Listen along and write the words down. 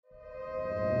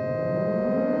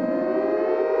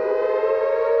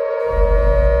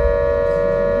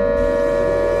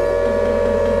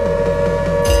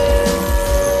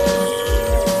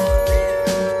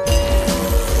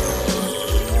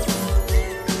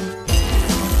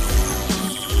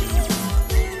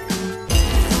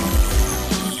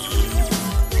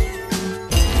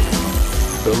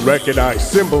recognized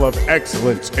symbol of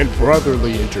excellence and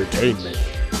brotherly entertainment.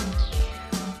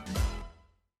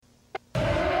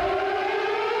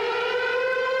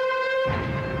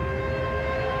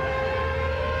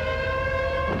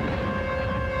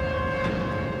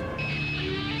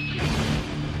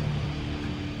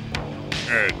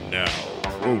 And now,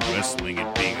 Pro Wrestling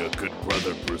and Being a Good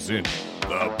Brother present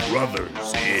The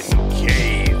Brothers in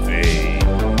Kayfabe.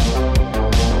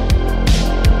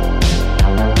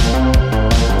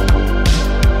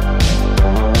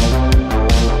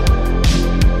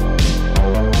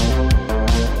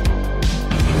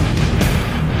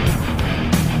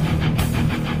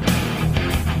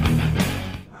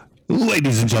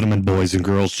 Ladies and gentlemen, boys and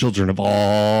girls, children of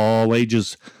all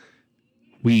ages,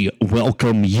 we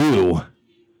welcome you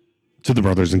to the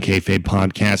Brothers in Kayfabe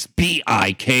podcast.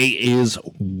 B-I-K is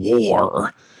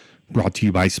War. Brought to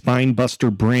you by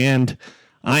Spinebuster Brand.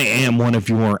 I am one of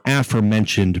your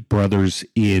aforementioned Brothers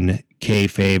in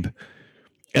Kayfabe.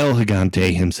 El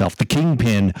Gigante himself, the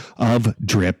kingpin of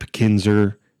Drip,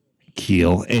 Kinzer,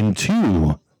 Keel, and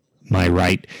to my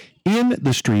right in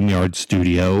the StreamYard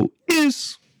studio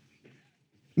is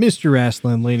Mr.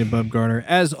 Rasslin, Lane and Bumgarner.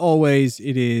 As always,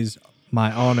 it is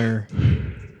my honor,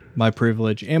 my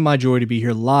privilege, and my joy to be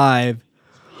here live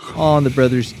on the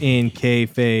Brothers in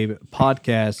Kayfabe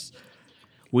podcast.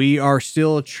 We are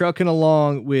still trucking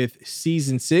along with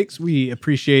season 6. We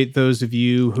appreciate those of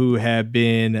you who have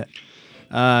been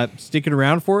sticking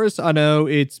around for us. I know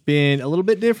it's been a little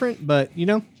bit different, but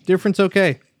different's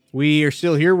okay. We are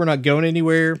still here. We're not going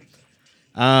anywhere.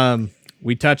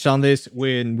 We touched on this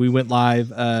when we went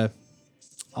live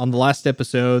on the last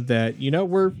episode that,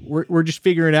 we're just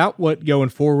figuring out what going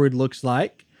forward looks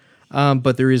like.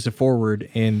 But there is a forward,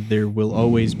 and there will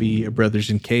always be a Brothers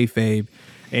in Kayfabe.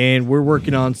 And we're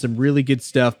working on some really good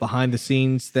stuff behind the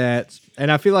scenes and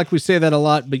I feel like we say that a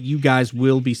lot, but you guys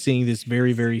will be seeing this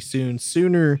very, very soon,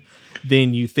 sooner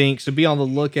than you think. So be on the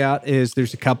lookout, as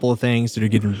there's a couple of things that are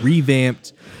getting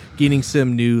revamped, getting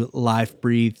some new life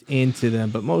breathed into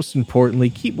them. But most importantly,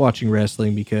 keep watching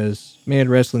wrestling because, man,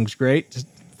 wrestling's great.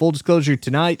 Full disclosure,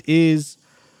 tonight is,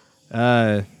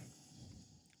 a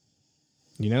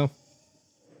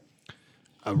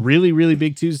really, really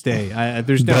big Tuesday.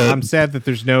 I'm sad that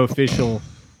there's no official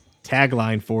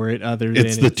tagline for it other than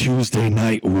it's the Tuesday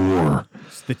Night War.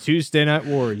 It's the Tuesday Night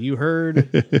War. You heard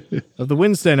of the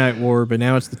Wednesday Night War, but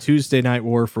now it's the Tuesday Night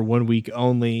War for 1 week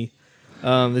only.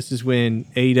 This is when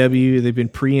AEW, they've been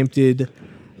preempted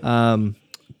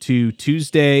to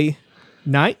Tuesday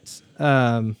nights,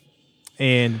 and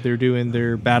they're doing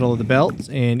their Battle of the Belts,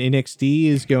 and NXT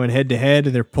is going head-to-head,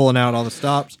 and they're pulling out all the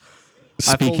stops.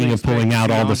 Speaking of pulling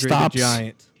out all the stops,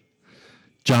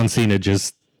 John Cena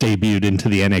just debuted into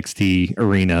the NXT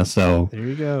arena, so there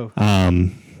you go.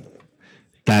 I'm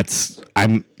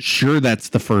sure that's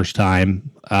the first time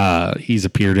he's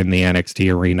appeared in the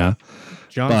NXT arena.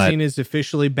 John Cena is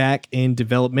officially back in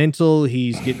developmental.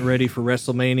 He's getting ready for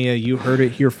WrestleMania. You heard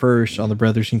it here first on the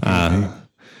Brothers in Kayfabe.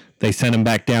 They sent him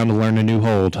back down to learn a new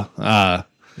hold.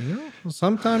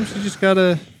 Sometimes you just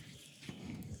gotta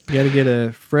get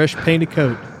a fresh painted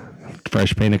coat.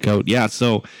 Fresh painted coat, yeah.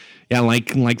 So, yeah,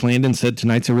 like Landon said,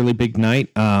 tonight's a really big night.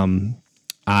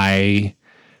 I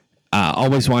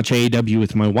always watch AEW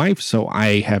with my wife, so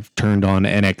I have turned on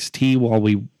NXT while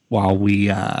we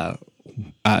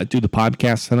do the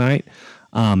podcast tonight.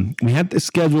 We had this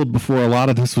scheduled before a lot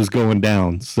of this was going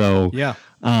down, so yeah.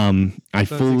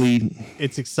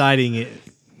 It's exciting.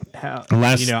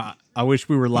 I wish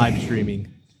we were live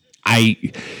streaming.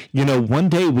 One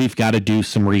day we've got to do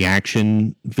some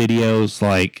reaction videos,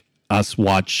 like us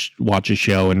watch a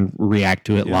show and react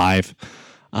to it live.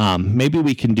 Maybe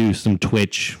we can do some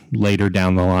Twitch later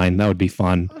down the line. That would be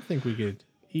fun. I think we could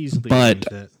easily use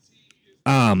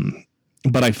that.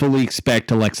 But I fully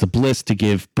expect Alexa Bliss to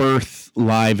give birth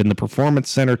live in the Performance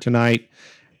Center tonight.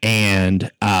 And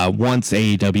once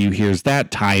AEW hears that,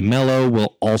 Ty Mello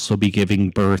will also be giving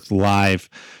birth live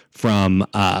from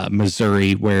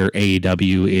Missouri, where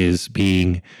AEW is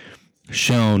being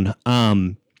shown.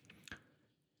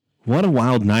 What a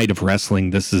wild night of wrestling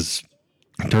this has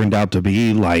turned out to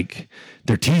be. Like,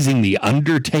 they're teasing The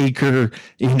Undertaker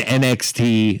in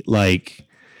NXT. Like,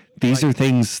 these are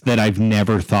things that I've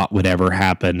never thought would ever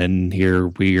happen, and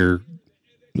here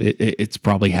it's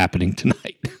probably happening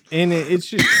tonight. And it's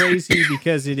just crazy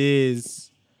because it is,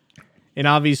 and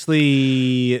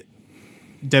obviously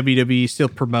WWE still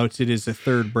promotes it as a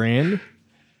third brand.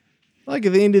 Like,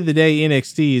 at the end of the day,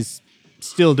 NXT is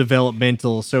still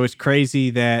developmental, so it's crazy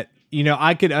that,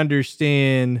 I could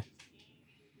understand.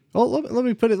 Well, let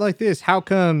me put it like this. How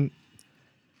come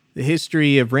the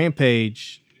history of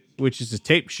Rampage which is a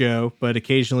tape show, but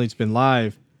occasionally it's been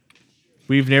live.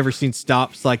 We've never seen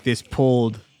stops like this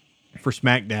pulled for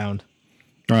SmackDown.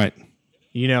 Right.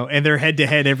 You know, and they're head to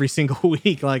head every single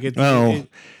week. Like it's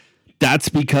that's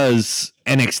because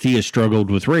NXT has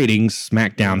struggled with ratings.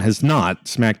 SmackDown has not.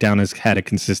 SmackDown has had a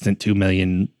consistent 2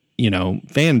 million,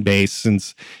 fan base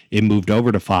since it moved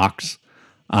over to Fox,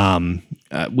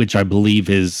 which I believe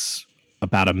is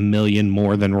about 1 million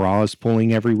more than Raw is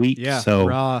pulling every week. Yeah.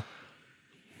 So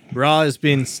Raw has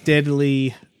been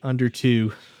steadily under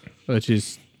 2, which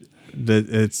is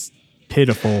it's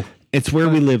pitiful. It's where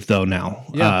we live though now.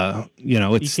 Yeah.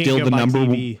 It's still the number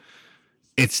TV.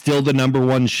 It's still the number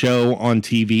one show on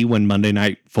TV when Monday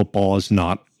Night Football is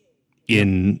not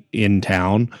in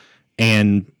town.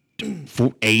 And for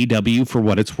AEW, for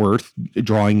what it's worth,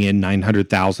 drawing in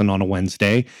 900,000 on a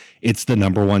Wednesday, it's the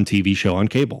number one TV show on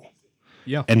cable.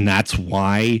 Yeah. And that's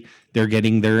why they're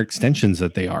getting their extensions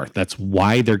that they are. That's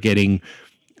why they're getting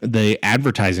the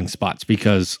advertising spots,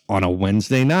 because on a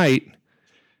Wednesday night,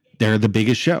 they're the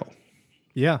biggest show.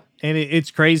 Yeah. And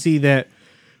it's crazy that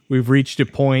we've reached a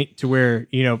point to where,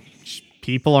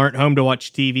 people aren't home to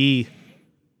watch TV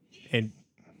and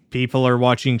people are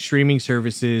watching streaming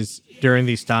services during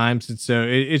these times. And so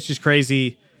it's just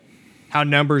crazy how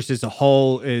numbers as a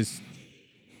whole is,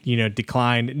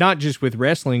 declined, not just with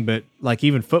wrestling, but like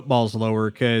even football's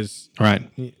lower because, right.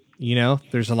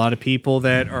 There's a lot of people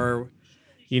that are,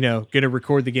 going to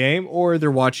record the game or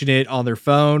they're watching it on their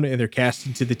phone and they're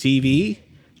casting to the TV.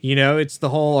 It's the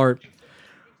whole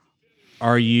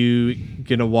are you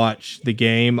going to watch the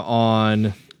game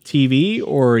on TV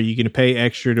or are you going to pay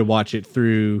extra to watch it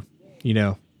through,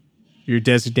 your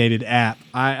designated app?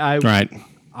 Right.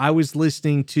 I was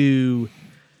listening to,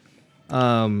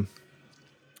 what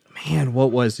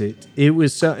was it? It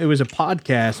was a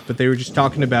podcast, but they were just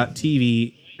talking about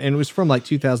TV and it was from like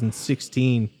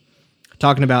 2016,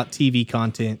 talking about TV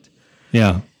content.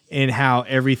 Yeah. And how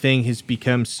everything has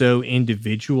become so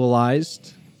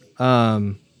individualized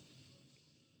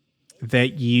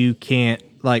that you can't,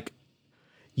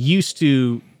 used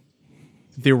to,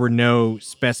 there were no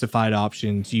specified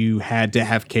options. You had to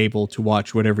have cable to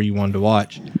watch whatever you wanted to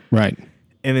watch. Right.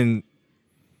 And then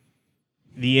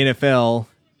the NFL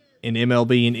and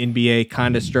MLB and NBA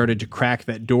kind of started to crack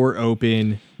that door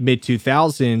open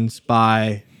mid-2000s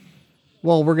by,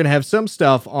 well, we're going to have some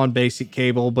stuff on basic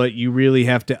cable, but you really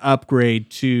have to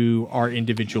upgrade to our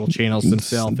individual channels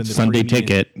themselves. And the Sunday premium.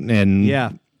 Ticket. And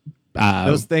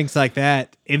those things like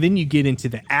that. And then you get into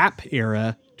the app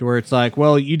era to where it's like,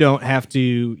 well, you don't have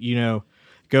to,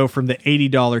 go from the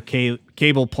 $80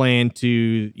 cable plan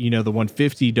to, the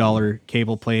 $150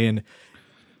 cable plan.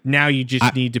 Now you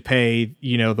just need to pay, the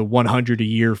 $100 a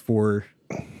year for.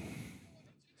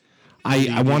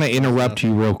 I want to interrupt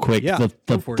you real quick. Yeah,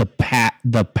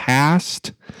 the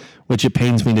past, which it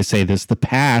pains me to say this, the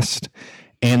past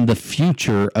and the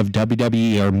future of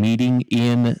WWE are meeting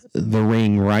in the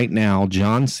ring right now.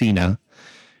 John Cena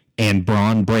and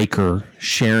Braun Breaker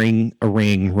sharing a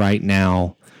ring right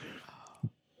now.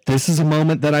 This is a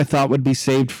moment that I thought would be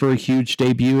saved for a huge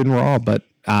debut in Raw, but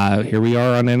here we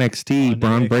are on NXT.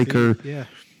 Braun Breaker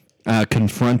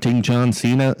confronting John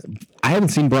Cena. I haven't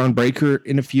seen Braun Breaker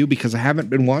in a few because I haven't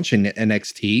been watching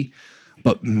NXT,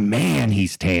 but man,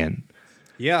 he's tan.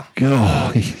 Yeah. Oh,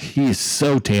 he is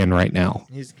so tan right now.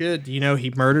 He's good.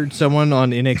 He murdered someone on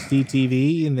NXT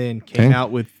TV and then came out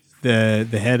with the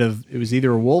head of, it was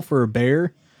either a wolf or a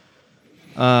bear.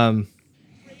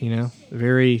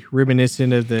 Very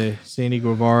reminiscent of the Sandy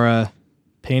Guevara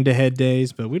Panda Head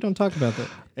days, but we don't talk about that.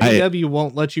 AEW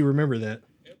won't let you remember that.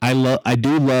 I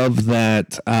do love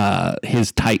that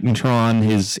his Titantron,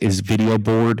 his video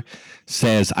board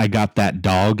says, "I got that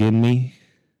dog in me."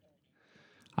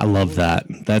 I love that.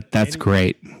 That's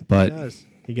great. But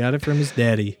he got it from his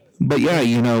daddy. But yeah,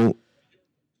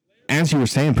 as you were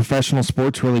saying, professional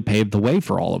sports really paved the way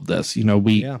for all of this.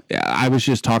 I was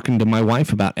just talking to my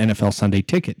wife about NFL Sunday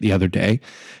Ticket the other day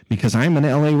because I'm an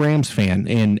LA Rams fan,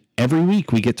 and every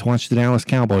week we get to watch the Dallas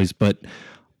Cowboys, but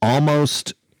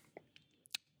almost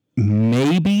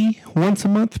maybe once a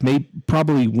month,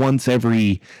 probably once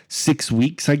every 6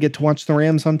 weeks, I get to watch the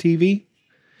Rams on TV.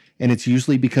 And it's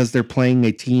usually because they're playing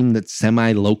a team that's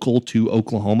semi-local to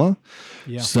Oklahoma.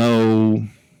 Yeah. So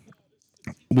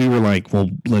we were like,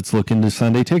 well, let's look into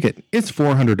Sunday Ticket. It's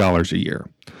 $400 a year.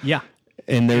 Yeah.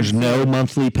 And there's no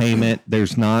monthly payment.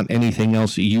 There's not anything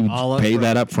else. You pay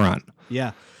that up front.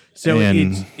 Yeah. So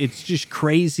it's just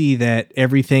crazy that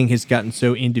everything has gotten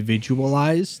so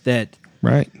individualized that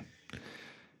right.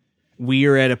 We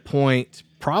are at a point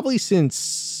probably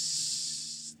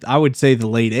since I would say the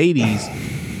late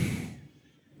 80s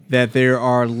that there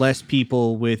are less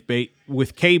people with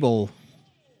cable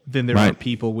than there are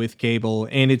people with cable,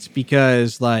 and it's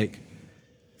because like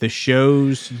the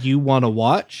shows you want to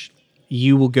watch,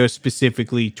 you will go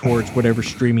specifically towards whatever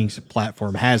streaming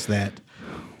platform has that.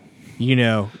 You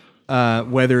know,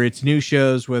 whether it's new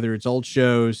shows, whether it's old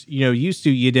shows. You know, used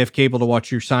to you'd have cable to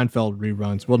watch your Seinfeld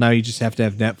reruns. Well, now you just have to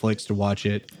have Netflix to watch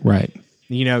it. Right.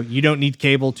 You know, you don't need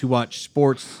cable to watch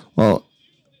sports. Well,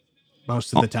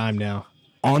 most of the time now.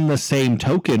 On the same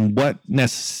token, what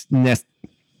necessitates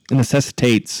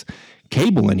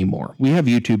cable anymore? We have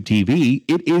YouTube TV.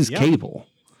 It is cable.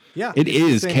 Yeah. It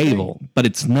is cable, but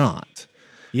it's not.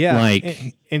 Yeah.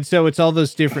 Like, and so it's all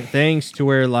those different things to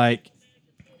where, like,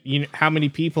 you know, how many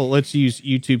people, let's use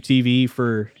YouTube TV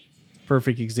for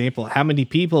perfect example. How many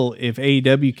people, if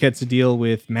AEW cuts a deal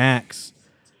with Max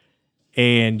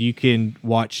and you can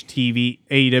watch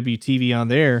AEW TV on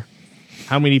there,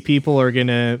 how many people are going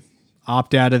to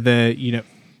opt out of the, you know,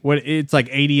 what it's like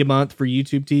 $80 a month for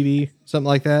YouTube TV, something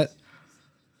like that?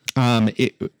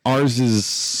 Ours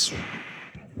is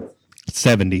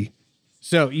 $70.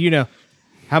 So, you know,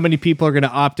 how many people are going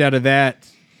to opt out of that?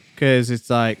 Because it's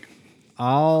like,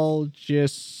 I'll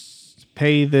just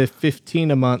pay the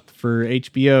 $15 a month for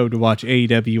HBO to watch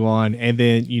AEW on, and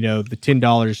then, you know, the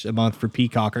 $10 a month for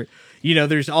Peacock. Or, you know,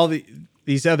 there's all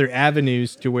these other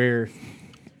avenues to where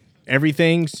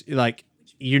everything's like,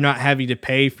 you're not having to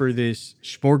pay for this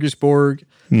smorgasbord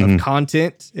of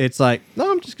content. It's like,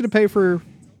 no, I'm just going to pay for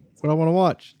what I want to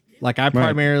watch. Like I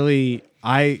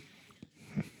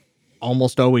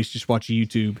almost always just watch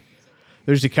YouTube.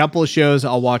 There's a couple of shows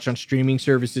I'll watch on streaming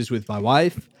services with my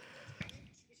wife,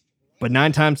 but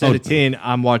 9 times out of 10,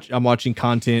 I'm watching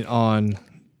content on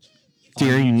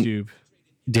YouTube.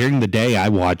 During the day, I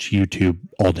watch YouTube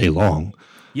all day long.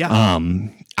 Yeah.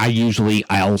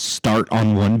 I'll start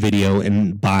on one video,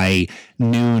 and by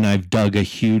noon, I've dug a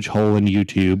huge hole in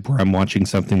YouTube where I'm watching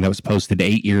something that was posted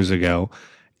 8 years ago,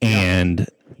 and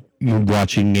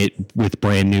watching it with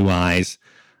brand new eyes.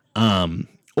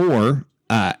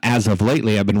 As of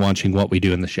lately, I've been watching What We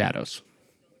Do in the Shadows.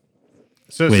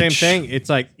 So same thing. It's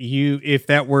like if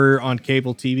that were on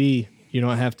cable TV, you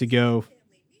don't have to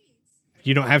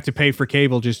pay for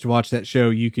cable just to watch that show.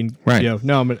 You can, right. You know,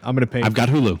 no, I'm going to pay. I've got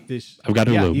Hulu. I've got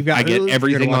Hulu. I get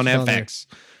everything on FX.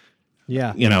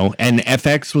 Yeah. You know, and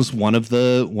FX was one of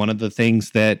the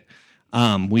things that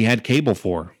we had cable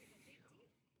for.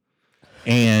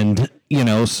 And, you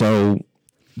know, so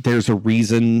there's a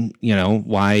reason, you know,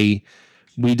 why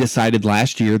we decided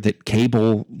last year that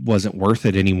cable wasn't worth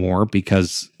it anymore,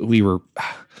 because we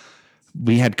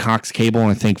had Cox Cable, and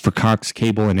I think for Cox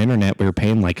Cable and internet, we were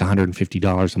paying like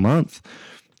 $150 a month.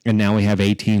 And now we have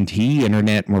AT&T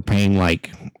internet, and we're paying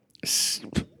like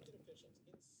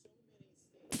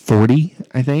 $40,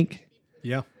 I think.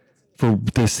 Yeah. For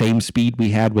the same speed we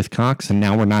had with Cox, and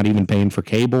now we're not even paying for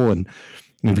cable, and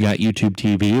we've got YouTube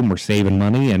TV, and we're saving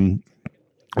money, and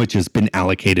which has been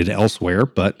allocated elsewhere,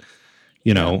 but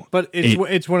you know, but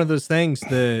it's one of those things.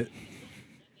 The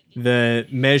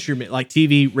measurement, like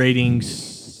TV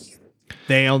ratings,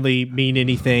 they only mean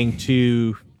anything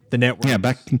to the network. Yeah,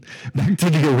 back to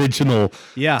the original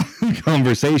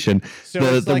conversation.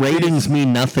 So the like ratings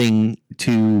mean nothing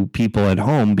to people at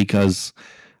home because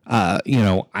you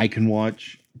know, I can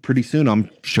watch pretty soon.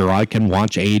 I'm sure I can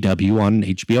watch AEW on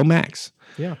HBO Max.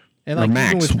 Yeah, and like, or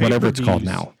Max, whatever it's called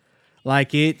now.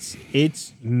 Like it's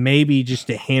maybe just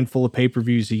a handful of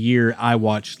pay-per-views a year I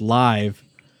watch live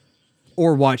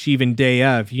or watch even day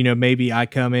of. You know, maybe I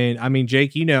come in. I mean,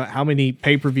 Jake, you know how many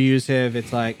pay-per-views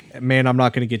it's like, man, I'm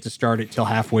not going to get to start it till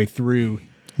halfway through.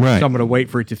 Right. So I'm going to wait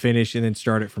for it to finish and then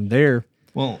start it from there.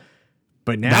 Well,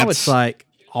 but now it's like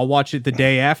I'll watch it the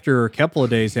day after or a couple of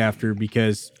days after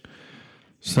because.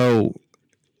 So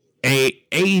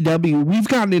AEW, we've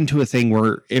gotten into a thing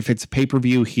where if it's a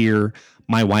pay-per-view here,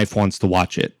 my wife wants to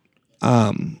watch it.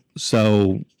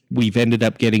 So we've ended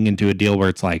up getting into a deal where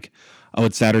it's like, oh,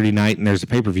 it's Saturday night and there's a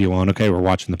pay-per-view on. Okay, we're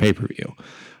watching the pay-per-view.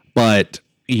 But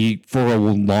for a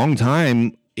long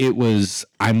time, it was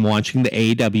I'm watching the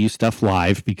AEW stuff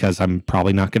live because I'm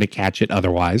probably not going to catch it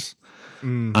otherwise.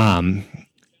 And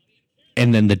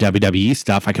then the WWE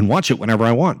stuff, I can watch it whenever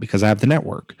I want because I have the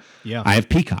network. Yeah, I have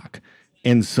Peacock.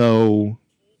 And so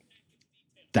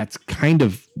that's kind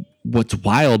of what's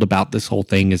wild about this whole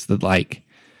thing is that, like,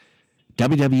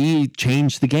 WWE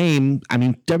changed the game. I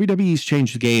mean, WWE's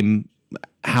changed the game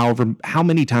how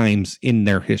many times in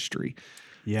their history.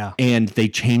 Yeah. And they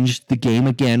changed the game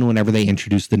again whenever they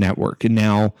introduced the network. And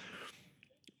now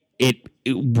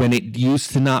when it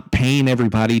used to not paying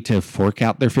everybody to fork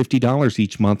out their $50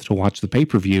 each month to watch the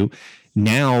pay-per-view,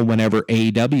 Now, whenever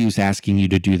AEW is asking you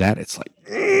to do that, it's like,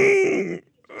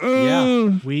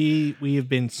 Yeah, we have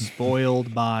been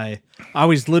spoiled by. I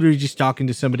was literally just talking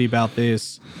to somebody about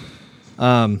this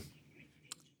last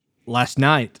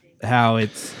night. How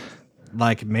it's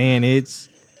like, man, it's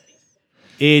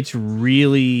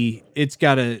really, it's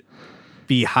got to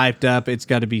be hyped up. It's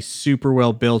got to be super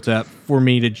well built up for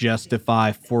me to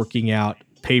justify forking out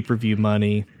pay-per-view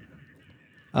money.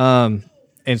 And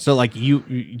so like you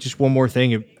just one more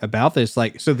thing about this,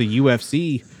 like, so the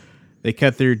UFC, they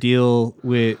cut their deal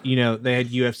with, they had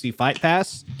UFC Fight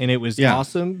Pass, and it was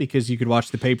awesome because you could watch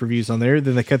the pay-per-views on there.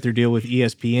 Then they cut their deal with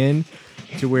ESPN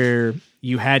to where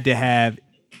you had to have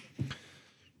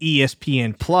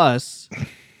ESPN Plus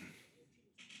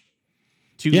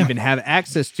to even have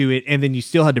access to it, and then you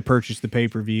still had to purchase the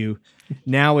pay-per-view.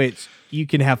 Now it's, you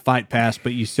can have Fight Pass,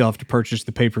 but you still have to purchase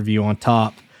the pay-per-view on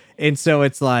top. And so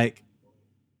it's like,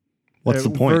 what's the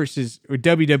point? Versus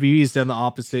WWE has done the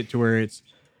opposite, to where it's,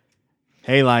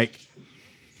 hey, like,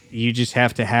 you just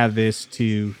have to have this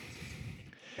to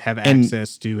have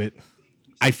access to it.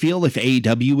 I feel if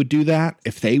AEW would do that,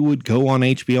 if they would go on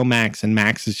HBO Max, and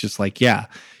Max is just like, yeah,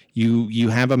 you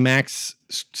have a Max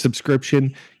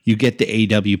subscription, you get the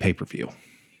AEW pay-per-view.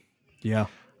 Yeah.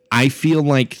 I feel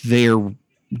like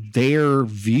their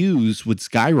views would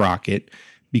skyrocket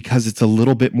because it's a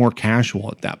little bit more casual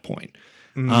at that point.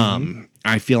 Mm-hmm.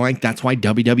 I feel like that's why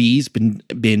WWE's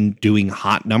been doing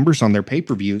hot numbers on their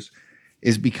pay-per-views,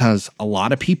 is because a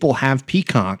lot of people have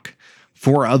Peacock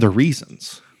for other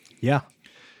reasons. Yeah.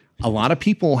 A lot of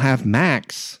people have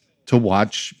Max to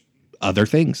watch other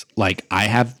things. Like, I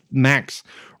have Max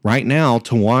right now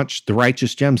to watch The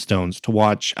Righteous Gemstones, to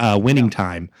watch Winning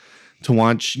Time, to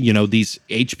watch, these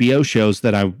HBO shows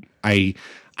that I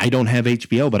don't have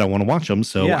HBO, but I want to watch them,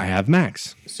 so I have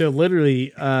Max. So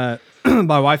literally,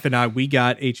 my wife and I, we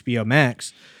got HBO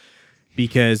Max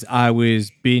because I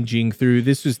was binging through,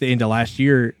 this was the end of last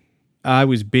year, I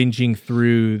was binging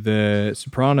through The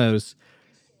Sopranos,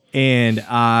 and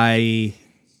I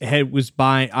was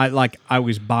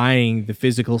buying the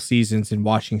physical seasons and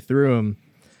watching through them.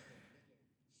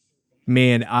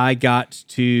 Man, I got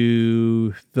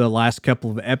to the last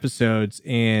couple of episodes,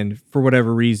 and for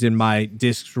whatever reason, my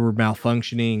discs were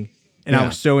malfunctioning, and I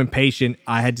was so impatient.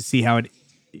 I had to see how it,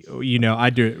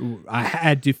 I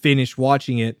had to finish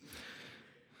watching it.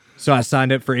 So I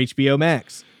signed up for HBO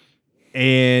Max,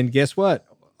 and guess what?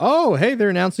 Oh, hey, they're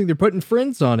announcing they're putting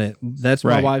Friends on it. That's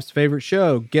my wife's favorite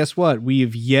show. Guess what? We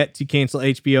have yet to cancel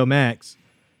HBO Max.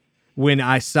 When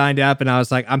I signed up and I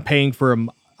was like, I'm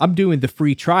doing the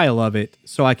free trial of it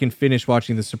so I can finish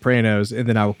watching The Sopranos, and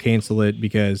then I will cancel it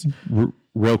because...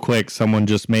 Real quick, someone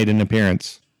just made an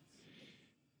appearance.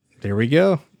 There we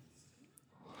go.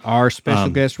 Our special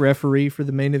guest referee for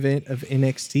the main event of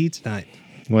NXT tonight.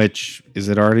 Which, is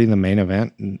it already the main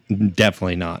event?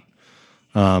 Definitely not.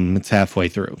 It's halfway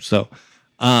through. So,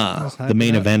 the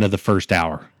main event of the first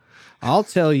hour. I'll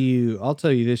tell you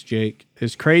this, Jake.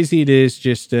 As crazy it is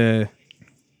just to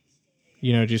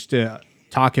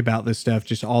talk about this stuff,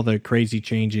 just all the crazy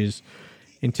changes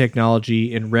in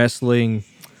technology in wrestling.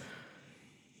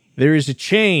 There is a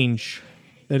change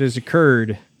that has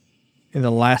occurred in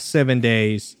the last 7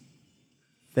 days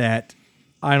that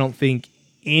I don't think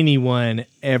anyone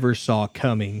ever saw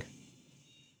coming.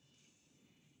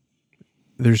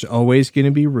 There's always going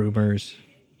to be rumors.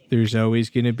 There's always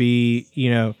going to be,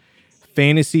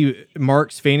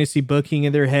 Mark's fantasy booking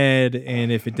in their head.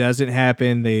 And if it doesn't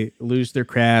happen, they lose their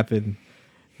crap and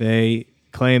they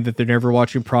claim that they're never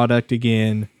watching product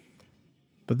again.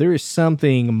 But there is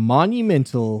something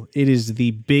monumental. It is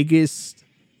the biggest,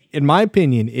 in my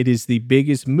opinion, it is the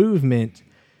biggest movement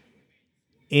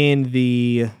in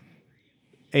the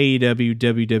AEW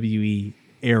WWE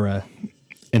era.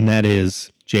 And that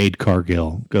is Jade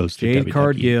Cargill goes to WWE. Jade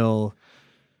Cargill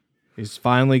is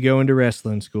finally going to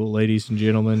wrestling school, ladies and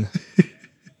gentlemen.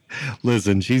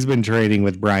 Listen, she's been training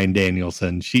with Bryan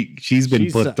Danielson. She's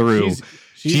been put through.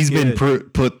 She's been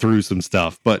put through some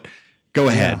stuff. But go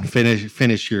ahead,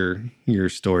 finish your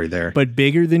story there. But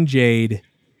bigger than Jade,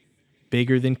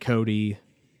 bigger than Cody,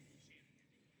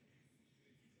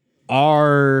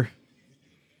 what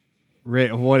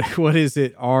is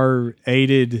it? Our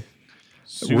aided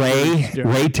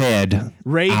Ray Ted,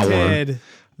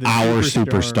 our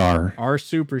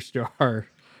superstar.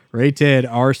 Ray Ted,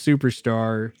 our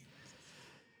superstar.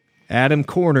 Adam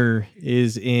Corner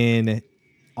is in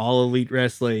All Elite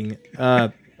Wrestling.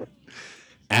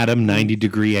 Adam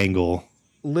 90-degree angle.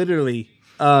 Literally,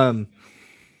 who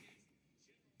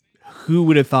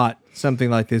would have thought something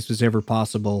like this was ever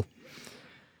possible?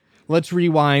 Let's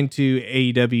rewind to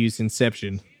AEW's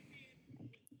inception.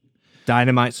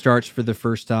 Dynamite starts for the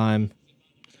first time.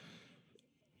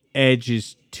 Edge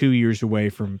is 2 years away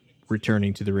from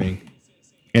returning to the ring.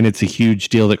 And it's a huge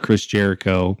deal that Chris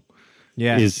Jericho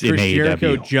Yeah, is Chris in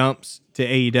Jericho AEW. jumps to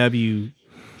AEW.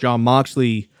 John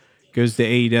Moxley goes to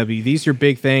AEW. These are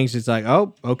big things. It's like,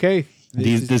 oh, okay.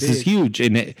 This is big. huge.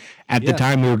 And at the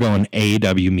time we were going,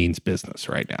 AEW means business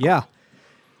right now. Yeah.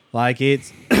 Like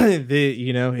it's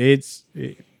it's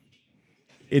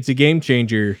a game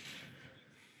changer.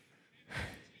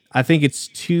 I think it's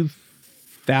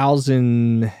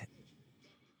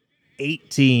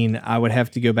 2018. I would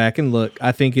have to go back and look.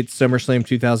 I think it's SummerSlam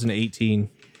 2018,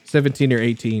 17 or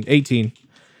 18. 18.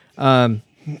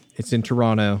 It's in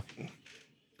Toronto.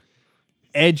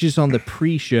 Edge is on the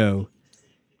pre-show,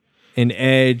 and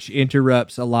Edge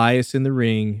interrupts Elias in the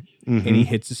ring, and he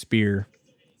hits a spear.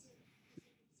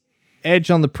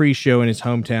 Edge on the pre-show in his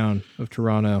hometown of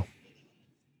Toronto.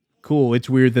 Cool. It's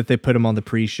weird that they put him on the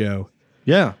pre-show.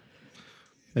 Yeah.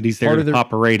 That he's there to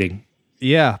pop a rating.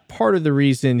 Yeah. Part of the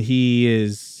reason he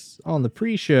is on the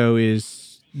pre-show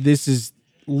is this is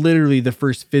literally the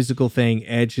first physical thing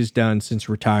Edge has done since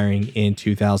retiring in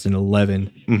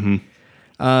 2011.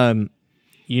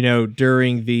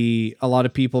 During a lot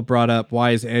of people brought up,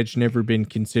 why has Edge never been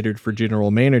considered for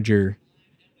general manager,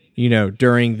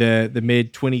 during the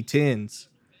mid 2010s.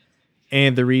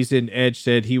 And the reason Edge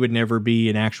said he would never be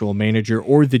an actual manager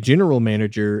or the general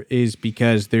manager is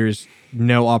because there's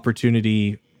no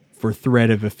opportunity for threat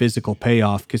of a physical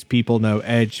payoff because people know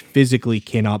Edge physically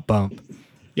cannot bump.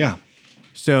 Yeah.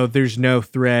 So there's no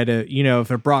threat of,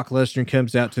 if a Brock Lesnar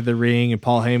comes out to the ring and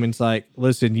Paul Heyman's like,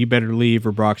 listen, you better leave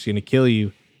or Brock's going to kill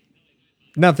you.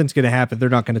 Nothing's going to happen. They're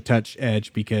not going to touch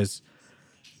Edge because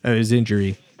of his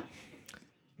injury.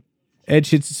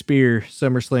 Edge hits a spear,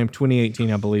 SummerSlam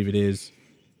 2018, I believe it is.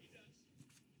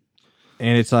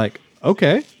 And it's like,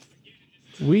 okay,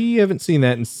 we haven't seen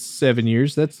that in 7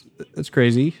 years. That's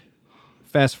crazy.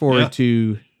 Fast forward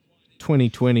to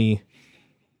 2020.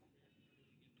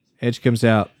 Edge comes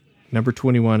out, number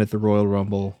 21 at the Royal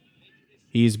Rumble.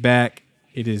 He's back.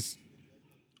 It is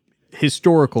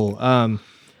historical. And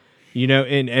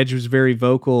Edge was very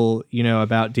vocal,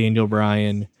 about Daniel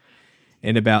Bryan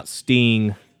and about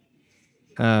Sting.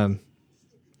 And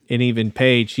even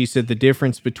Paige, he said the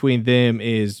difference between them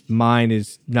is mine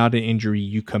is not an injury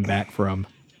you come back from.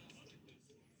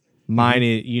 Mine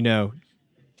is,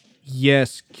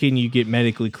 yes, can you get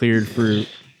medically cleared for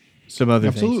some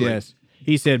other things? Yes.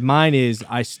 He said, mine is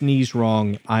I sneeze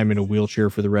wrong, I'm in a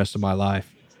wheelchair for the rest of my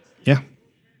life. Yeah.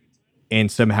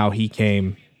 And somehow he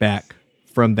came back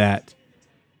from that.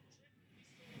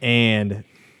 And,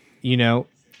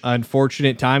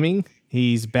 unfortunate timing.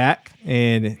 He's back,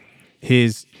 and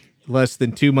his less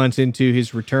than 2 months into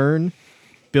his return,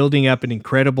 building up an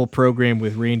incredible program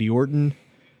with Randy Orton,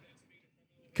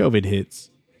 COVID hits.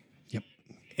 Yep.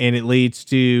 And it leads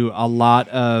to a lot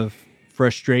of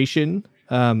frustration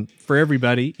for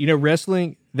everybody.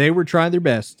 Wrestling, they were trying their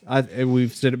best.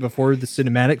 We've said it before, the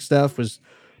cinematic stuff was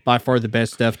by far the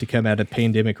best stuff to come out of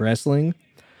pandemic wrestling.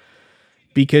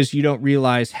 Because you don't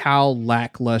realize how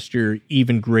lackluster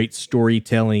even great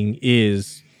storytelling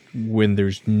is when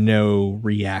there's no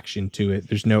reaction to it.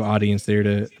 There's no audience there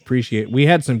to appreciate. We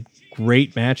had some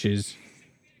great matches,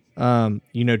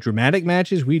 dramatic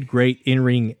matches. We had great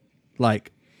in-ring,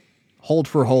 like hold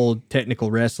for hold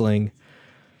technical wrestling.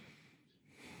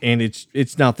 And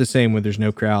it's not the same when there's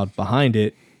no crowd behind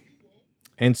it.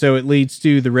 And so it leads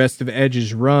to the rest of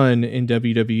Edge's run in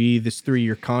WWE, this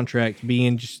 3-year contract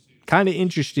being just kind of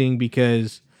interesting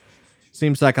because it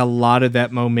seems like a lot of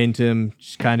that momentum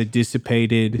just kind of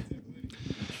dissipated.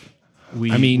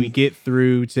 We get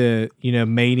through to,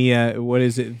 Mania. What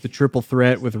is it? The triple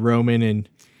threat with Roman and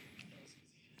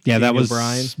that was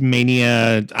Bryan.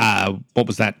 Mania. What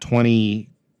was that?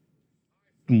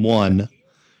 21.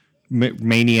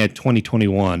 Mania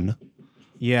 2021.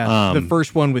 Yeah. The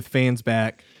first one with fans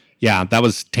back. Yeah. That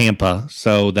was Tampa.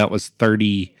 So that was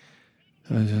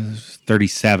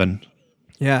 37.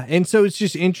 Yeah, and so it's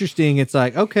just interesting. It's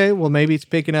like, okay, well, maybe it's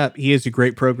picking up. He has a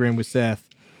great program with Seth.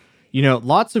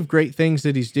 Lots of great things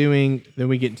that he's doing. Then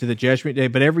we get into the Judgment Day,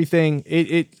 but everything,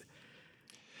 it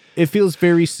feels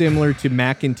very similar to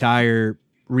McIntyre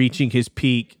reaching his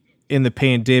peak in the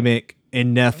pandemic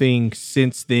and nothing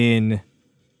since then.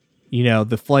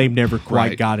 The flame never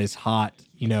quite got as hot,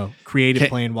 creative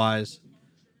plan wise.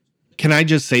 Can I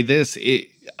just say this?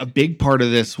 A big part of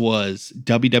this was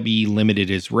WWE limited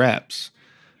his reps.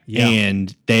 Yeah.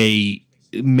 And they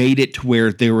made it to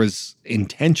where there was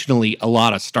intentionally a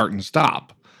lot of start and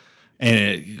stop.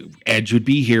 And Edge would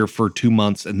be here for 2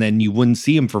 months, and then you wouldn't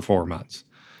see him for 4 months.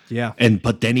 Yeah.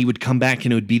 But then he would come back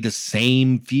and it would be the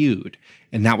same feud.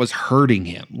 And that was hurting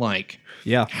him. Like,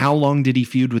 Yeah. how long did he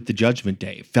feud with the Judgment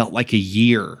Day? It felt like a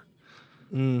year.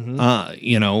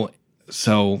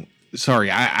 So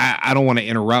sorry, I don't want to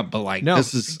interrupt, but like, No,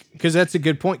 this is because that's a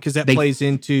good point, because that plays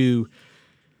into.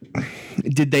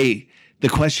 the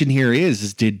question here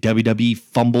is did WWE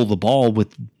fumble the ball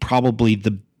with probably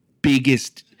the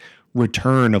biggest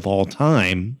return of all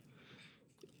time?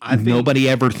 I think nobody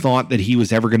ever thought that he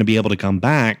was ever going to be able to come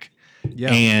back.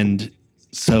 Yeah. And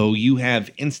so you have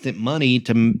instant money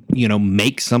to,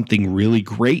 make something really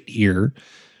great here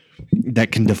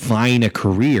that can define a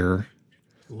career.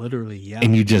 Literally, yeah.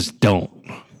 And you just don't.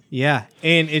 Yeah.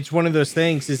 And it's one of those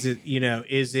things,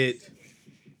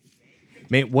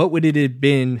 man, what would it have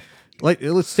been? Like,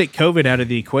 let's take COVID out of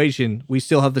the equation. We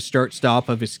still have the start-stop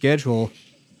of his schedule.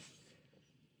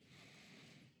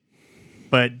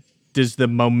 But does the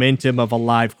momentum of a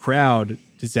live crowd,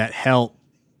 does that help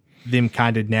them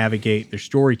kind of navigate their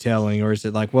storytelling? Or is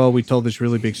it like, well, we told this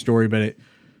really big story, but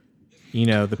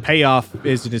the payoff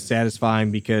isn't as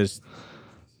satisfying because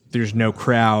there's no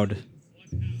crowd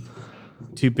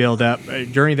to build up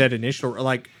during that initial,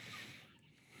 like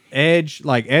Edge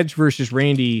versus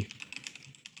Randy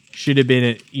should have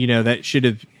been, that should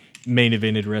have main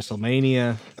evented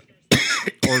WrestleMania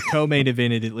or co-main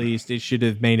evented at least. It should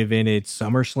have main evented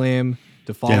SummerSlam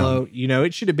to follow. Yeah.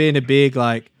 It should have been a big,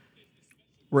 like,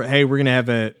 hey, we're going to have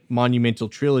a monumental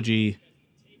trilogy.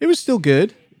 It was still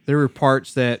good. There were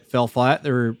parts that fell flat.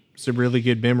 There were some really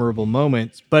good, memorable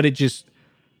moments, but it just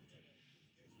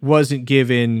wasn't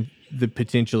given the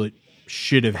potential it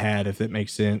should have had, if that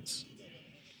makes sense.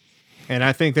 And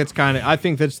I think that's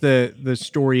the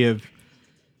story of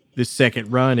the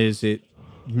second run, is it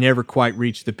never quite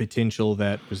reached the potential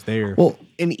that was there. Well,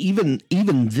 and even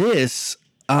this,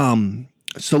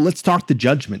 so let's talk the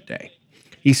Judgment Day.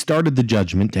 He started the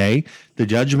Judgment Day. The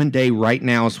Judgment Day right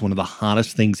now is one of the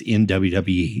hottest things in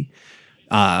WWE.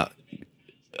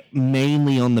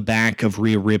 Mainly on the back of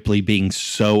Rhea Ripley being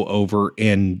so over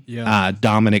and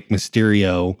Dominic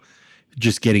Mysterio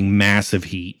just getting massive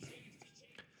heat.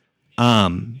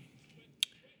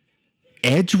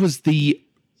 Edge was the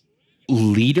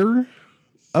leader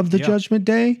of the Judgment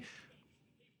Day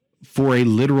for a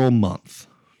literal month.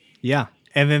 Yeah.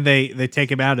 And then they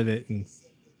take him out of it.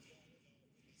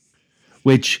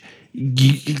 Which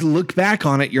you look back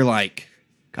on it, you're like,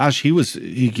 gosh,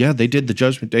 they did the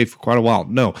Judgment Day for quite a while.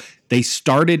 No, they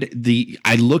started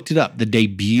I looked it up. The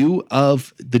debut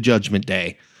of the Judgment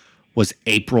Day was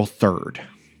April 3rd.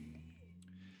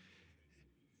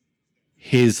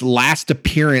 His last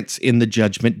appearance in the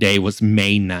Judgment Day was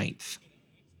May 9th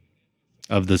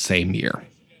of the same year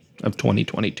of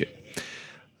 2022.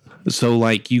 So,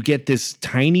 like, you get this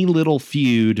tiny little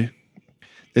feud,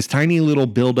 this tiny little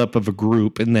buildup of a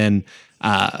group, and then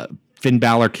Finn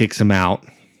Balor kicks him out.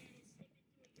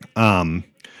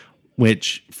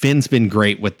 Which Finn's been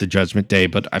great with the Judgment Day,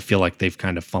 but I feel like they've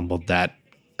kind of fumbled that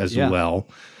as well.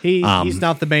 He's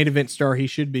not the main event star he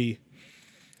should be.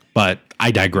 But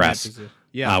I digress.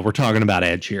 Yeah, we're talking about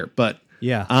Edge here, but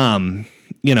WWE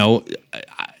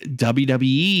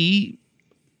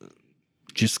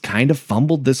just kind of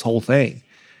fumbled this whole thing,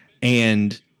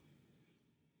 and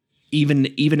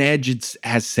even Edge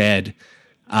has said,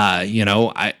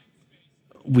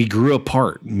 we grew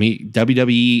apart.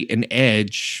 WWE and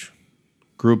Edge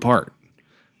grew apart,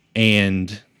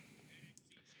 and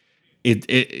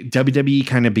WWE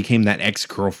kind of became that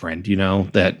ex-girlfriend,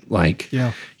 that like,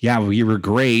 we were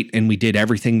great and we did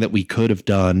everything that we could have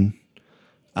done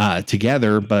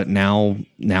together, but now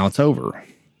it's over.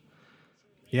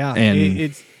 Yeah.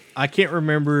 And I can't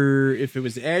remember if it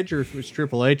was Edge or if it was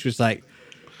Triple H was like,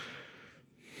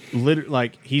 literally,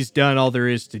 like, he's done all there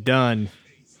is to done,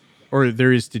 or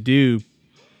there is to do.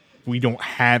 We don't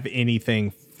have anything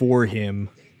for him,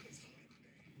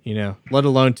 let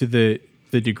alone to the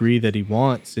degree that he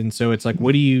wants. And so it's like,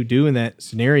 what do you do in that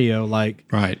scenario? Like,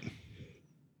 right.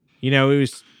 It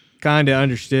was kind of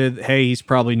understood, hey, he's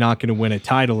probably not going to win a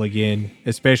title again,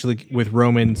 especially with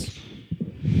Roman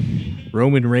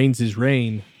Reigns'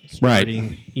 reign starting.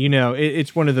 Right.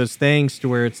 It's one of those things to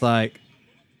where it's like,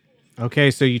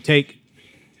 okay, so you take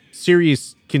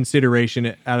serious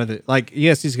consideration out of it. Like,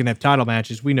 yes, he's going to have title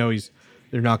matches. We know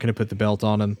they're not going to put the belt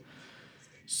on him.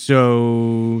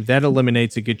 So that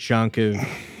eliminates a good chunk of,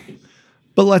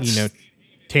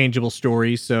 tangible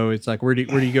stories. So it's like, where do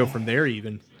you go from there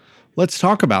even? Let's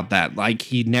talk about that. Like,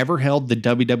 he never held the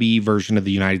WWE version of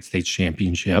the United States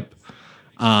Championship.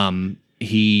 You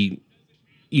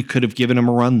could have given him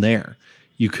a run there.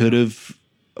 You could have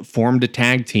formed a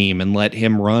tag team and let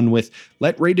him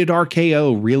let Rated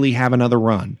RKO really have another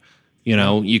run. You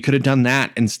know, you could have done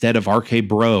that instead of RK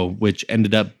Bro, which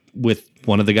ended up with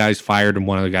one of the guys fired and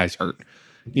one of the guys hurt.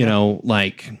 You know,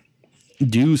 like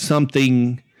do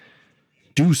something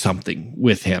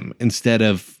with him instead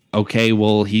of, okay,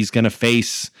 well, he's going to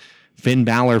face Finn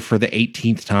Balor for the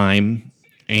 18th time.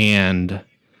 And,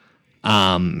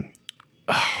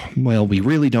 well, we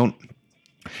really don't.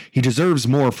 He deserves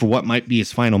more for what might be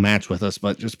his final match with us,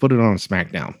 but just put it on a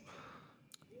SmackDown.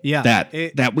 Yeah.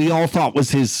 That we all thought was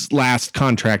his last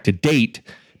contracted date.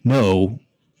 No,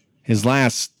 his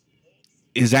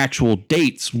actual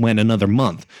dates went another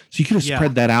month. So you could have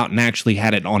spread that out and actually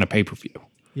had it on a pay-per-view.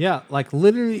 Yeah, like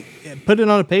literally put it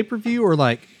on a pay-per-view, or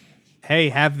like, hey,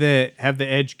 have the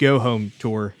Edge Go Home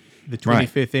tour, the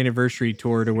 25th anniversary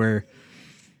tour, to where,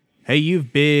 hey,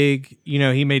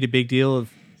 he made a big deal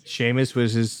of Sheamus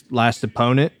was his last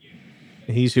opponent.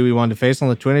 He's who he wanted to face on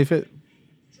the 25th.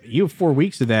 You have 4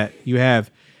 weeks of that. You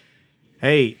have,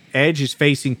 hey, Edge is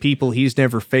facing people he's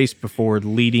never faced before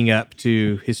leading up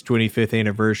to his 25th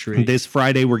anniversary. This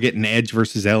Friday, we're getting Edge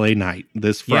versus LA Knight.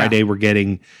 This Friday, we're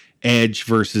getting Edge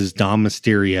versus Dom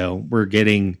Mysterio. We're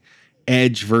getting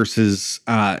Edge versus,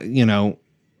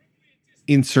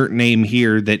 insert name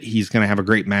here that he's going to have a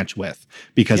great match with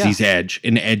because he's Edge.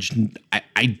 And Edge,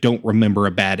 I don't remember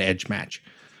a bad Edge match.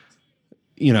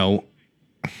 You know.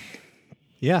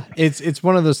 Yeah, it's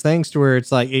one of those things to where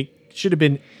it's like it should have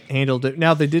been handled.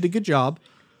 Now, they did a good job,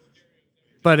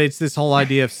 but it's this whole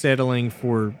idea of settling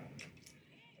for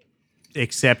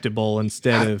acceptable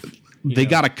instead of... They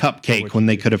got a cupcake when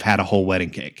they could have had a whole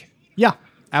wedding cake. Yeah,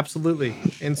 absolutely.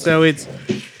 And so it's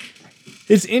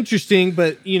interesting,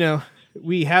 but,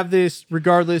 we have this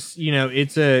regardless,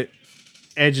 it's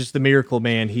Edge is the Miracle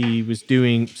Man. He was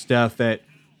doing stuff that,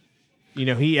 he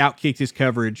outkicked his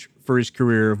coverage for his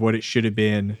career of what it should have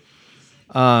been.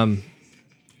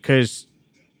 Because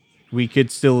we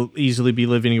could still easily be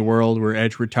living in a world where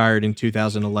Edge retired in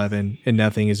 2011 and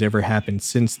nothing has ever happened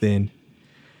since then.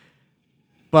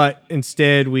 But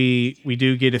instead, we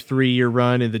do get a 3-year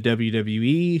run in the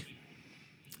WWE.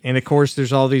 And, of course,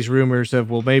 there's all these rumors of,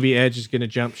 well, maybe Edge is going to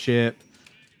jump ship.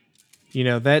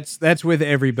 That's with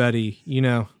everybody.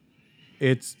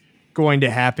 It's going to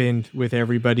happen with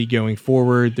everybody going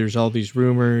forward. There's all these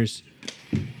rumors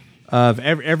of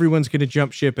everyone's going to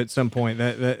jump ship at some point.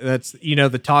 That's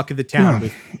the talk of the town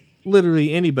with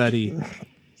literally anybody.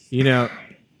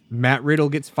 Matt Riddle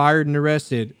gets fired and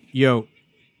arrested.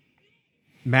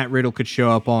 Matt Riddle could show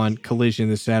up on Collision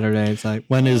this Saturday. It's like,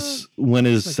 when is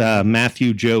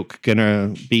Matthew Joke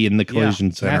gonna be in the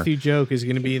Collision Center? Matthew Joke is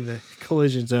gonna be in the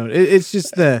Collision Zone. It's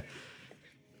just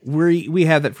we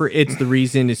have that for it's the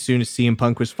reason. As soon as CM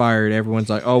Punk was fired, everyone's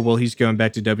like, oh well, he's going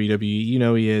back to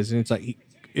WWE. He is, and it's like,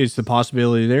 is the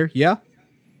possibility there? Yeah,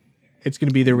 it's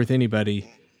gonna be there with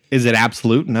anybody. Is it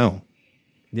absolute? No.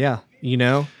 Yeah,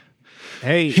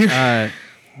 hey,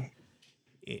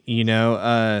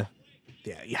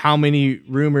 how many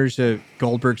rumors of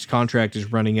Goldberg's contract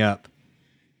is running up?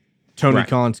 Tony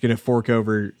Khan's going to fork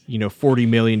over, $40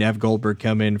 million to have Goldberg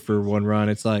come in for one run.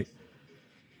 It's like,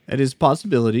 that is a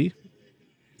possibility.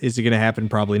 Is it going to happen?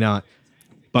 Probably not.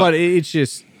 But it's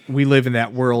just, we live in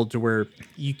that world to where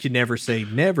you can never say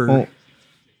never. Well,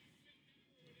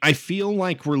 I feel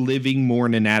like we're living more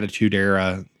in an Attitude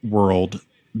Era world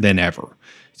than ever.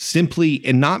 Simply,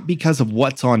 and not because of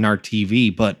what's on our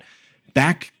TV, but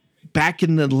back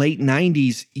in the late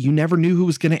 90s, you never knew who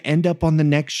was going to end up on the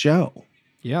next show.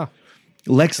 Yeah.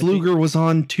 Lex Luger was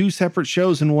on 2 separate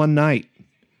shows in one night.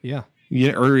 Yeah.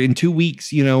 Or in 2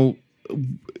 weeks,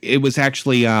 it was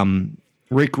actually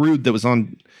Rick Rude that was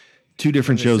on 2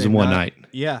 different shows in one night.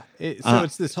 Yeah.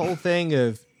 It's this whole thing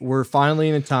of we're finally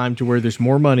in a time to where there's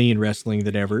more money in wrestling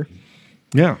than ever.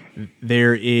 Yeah.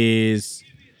 There is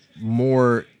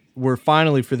more... We're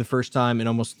finally, for the first time in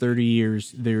almost 30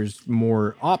 years, there's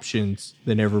more options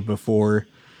than ever before.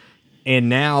 And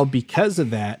now, because of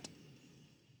that,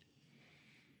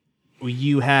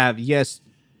 you have, yes,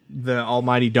 the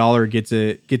almighty dollar gets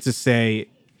a say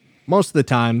most of the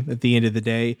time at the end of the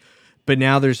day. But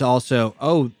now there's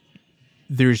also,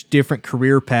 there's different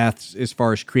career paths as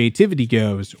far as creativity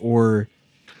goes, or,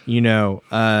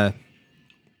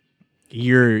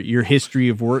 your history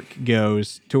of work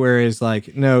goes, to where it's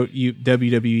like, no,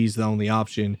 WWE is the only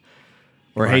option,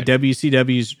 or hey,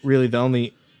 WCW is really the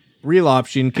only real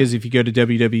option, because if you go to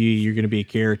WWE, you're going to be a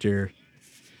character,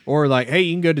 or like, hey,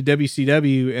 you can go to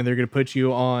WCW and they're going to put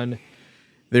you on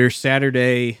their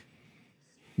Saturday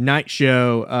night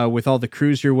show with all the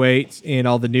cruiserweights and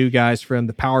all the new guys from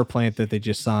the power plant that they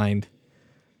just signed.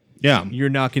 Yeah. You're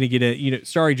not going to get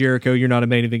sorry, Jericho, you're not a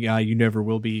main event guy. You never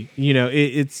will be.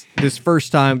 It's this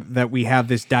first time that we have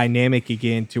this dynamic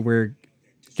again to where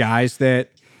guys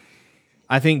that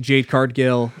I think Jade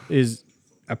Cargill is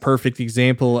a perfect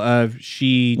example of.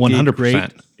 She 100%. did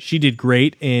great. She did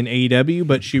great in AEW,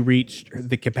 but she reached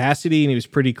the capacity, and it was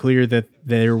pretty clear that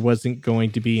there wasn't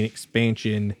going to be an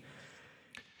expansion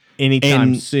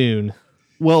anytime soon.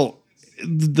 Well,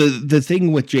 the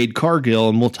thing with Jade Cargill,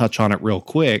 and we'll touch on it real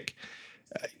quick,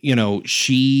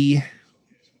 she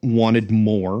wanted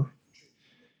more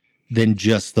than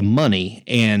just the money.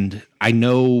 And I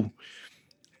know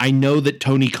that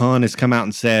Tony Khan has come out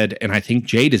and said, and I think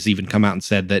Jade has even come out and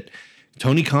said that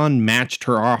Tony Khan matched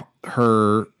her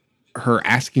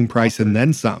asking price and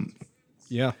then some.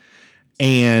 Yeah.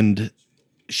 And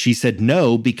she said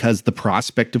no, because the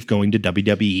prospect of going to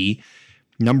WWE,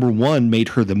 number one, made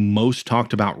her the most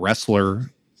talked about wrestler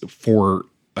for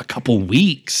a couple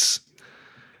weeks.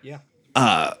 Yeah.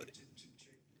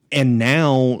 And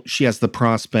now she has the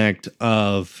prospect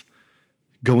of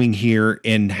going here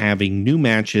and having new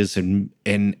matches and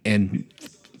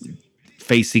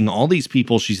facing all these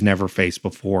people she's never faced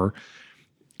before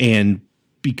and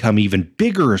become even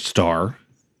bigger a star,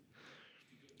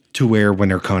 to where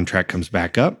when her contract comes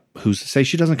back up, who's to say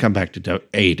she doesn't come back to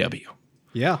AEW?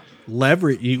 Yeah.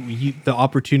 Leverage. The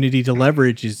opportunity to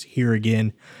leverage is here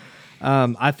again.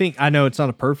 I know it's not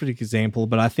a perfect example,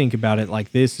 but I think about it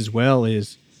like this as well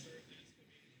is,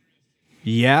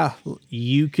 yeah,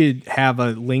 you could have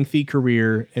a lengthy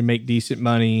career and make decent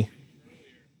money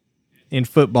in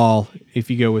football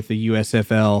if you go with the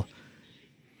USFL,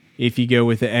 if you go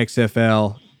with the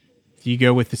XFL, if you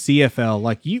go with the CFL.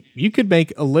 Like you could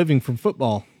make a living from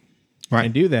football, right,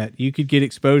 and do that. You could get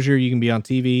exposure. You can be on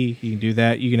TV. You can do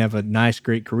that. You can have a nice,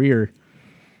 great career.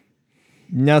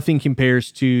 Nothing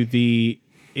compares to the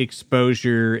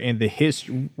exposure and the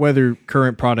history, whether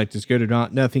current product is good or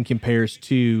not. Nothing compares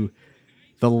to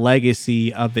the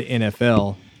legacy of the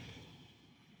NFL.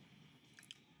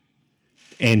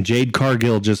 And Jade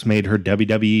Cargill just made her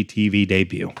WWE TV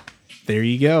debut. There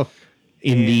you go.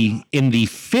 In the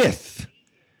fifth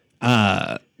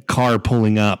car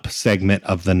pulling up segment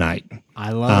of the night.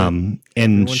 I love it.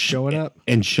 And showing up.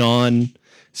 And Sean,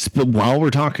 while we're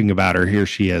talking about her, here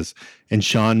she is. And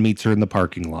Sean meets her in the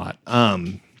parking lot.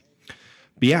 But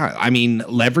yeah, I mean,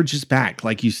 leverage is back,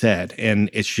 like you said. And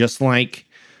it's just like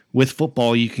with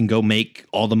football, you can go make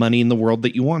all the money in the world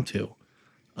that you want to.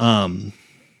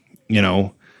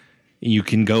 You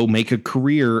can go make a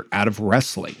career out of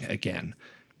wrestling again.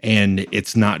 And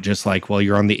it's not just like, well,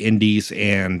 you're on the indies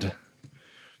and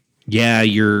yeah,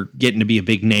 you're getting to be a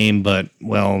big name, but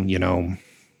well,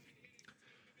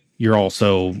 you're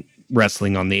also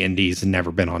wrestling on the indies and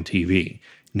never been on TV.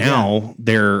 Now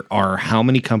there are how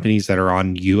many companies that are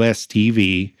on US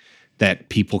TV that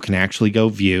people can actually go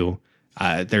view.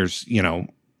 There's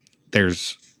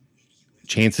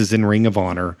chances in Ring of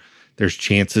Honor. There's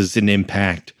chances in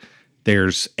Impact.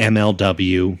 There's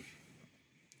MLW,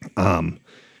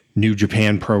 New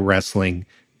Japan Pro Wrestling,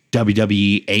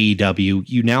 WWE, AEW.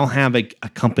 You now have a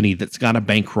company that's got a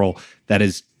bankroll that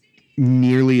is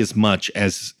nearly as much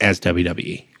as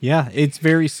WWE. Yeah, it's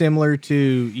very similar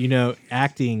to,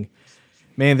 acting.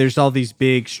 Man, there's all these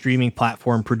big streaming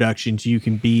platform productions you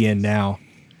can be in now,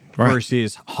 right,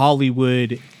 versus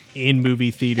Hollywood in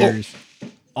movie theaters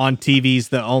on TV's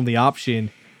the only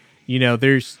option.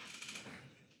 There's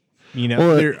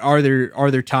are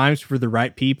there times for the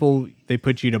right people they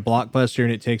put you in a blockbuster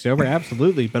and it takes over?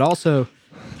 Absolutely. But also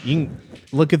you can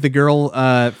look at the girl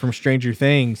from Stranger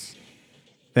Things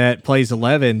that plays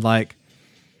 11. Like,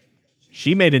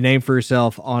 she made a name for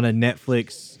herself on a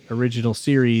Netflix original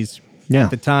series at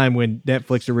the time when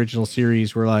Netflix original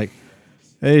series were like,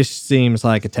 this seems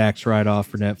like a tax write-off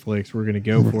for Netflix. We're going to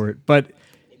go for it. But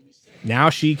now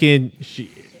she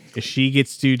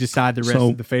gets to decide the rest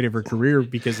of the fate of her career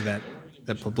because of that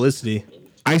publicity.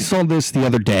 I saw this the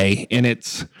other day, and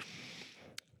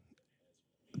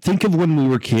think of when we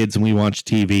were kids and we watched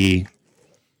TV.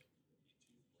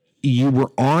 You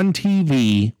were on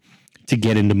TV to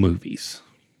get into movies.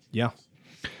 Yeah.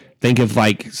 Think of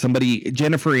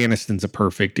Jennifer Aniston's a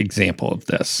perfect example of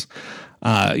this.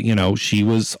 She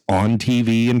was on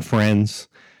TV in Friends,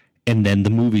 and then the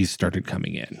movies started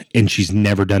coming in, and she's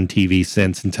never done TV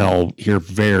since until here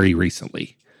very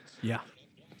recently. Yeah.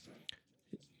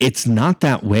 It's not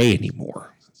that way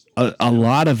anymore. A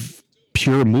lot of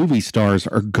pure movie stars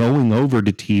are going over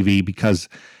to TV because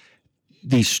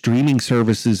these streaming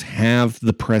services have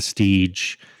the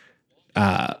prestige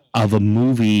of a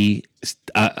movie,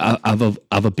 of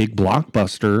a big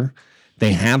blockbuster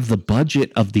They have the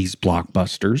budget of these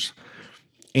blockbusters,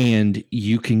 and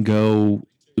you can go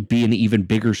be an even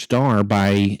bigger star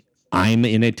by I'm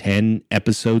in a 10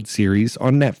 episode series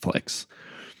on Netflix.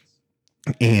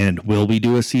 And will we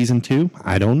do a season 2?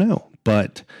 I don't know,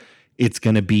 but it's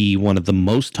going to be one of the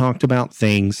most talked about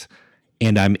things.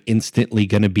 And I'm instantly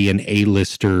going to be an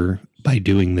A-lister by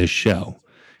doing this show,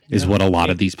 is what a lot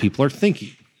of these people are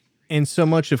thinking. And so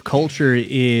much of culture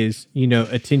is,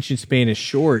 attention span is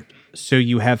short. So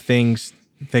you have things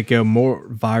that go more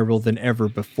viral than ever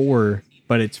before,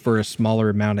 but it's for a smaller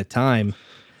amount of time.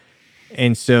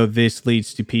 And so this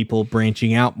leads to people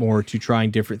branching out more, to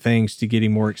trying different things, to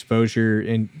getting more exposure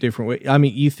in different ways. I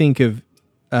mean, you think of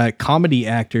comedy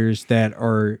actors that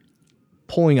are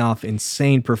pulling off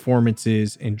insane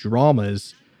performances and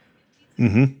dramas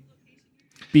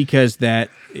because that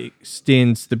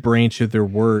extends the branch of their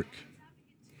work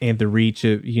and the reach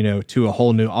of, to a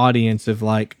whole new audience of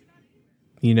like,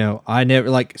 I never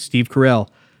like Steve Carell.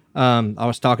 I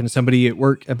was talking to somebody at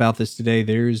work about this today.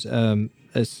 There's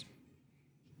this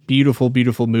beautiful,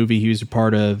 beautiful movie he was a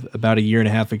part of about a year and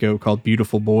a half ago called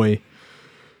Beautiful Boy.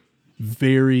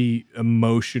 Very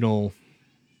emotional,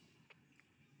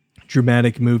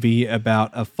 dramatic movie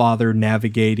about a father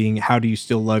navigating how do you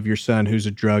still love your son who's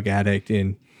a drug addict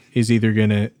and is either going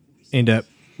to end up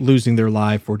losing their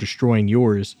life or destroying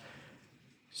yours.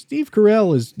 Steve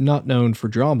Carell is not known for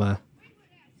drama.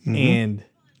 And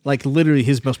like literally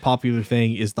his most popular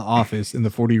thing is The Office and the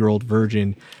 40-Year-Old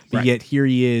Virgin. But yet here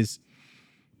he is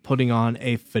putting on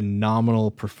a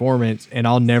phenomenal performance, and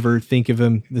I'll never think of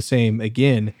him the same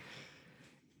again.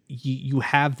 You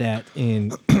have that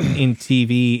in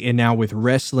TV, and now with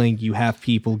wrestling, you have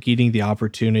people getting the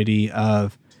opportunity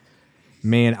of,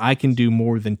 man, I can do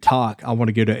more than talk. I want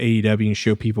to go to AEW and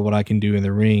show people what I can do in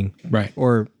the ring. Right.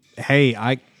 Or,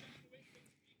 hey,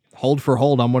 hold for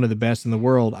hold, I'm one of the best in the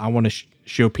world. I want to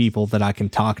show people that I can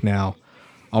talk now.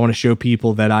 I want to show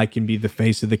people that I can be the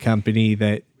face of the company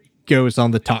that goes on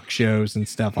the talk shows and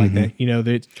stuff like that.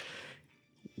 That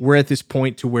we're at this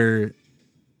point to where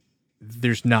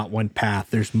there's not one path.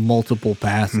 There's multiple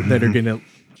paths that are going to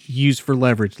use for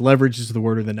leverage. Leverage is the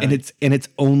word of the night. And it's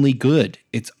only good.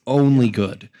 It's only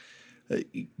good.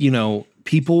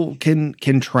 People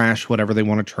can trash whatever they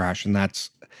want to trash, and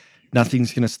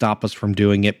nothing's going to stop us from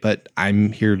doing it. But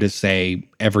I'm here to say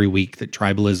every week that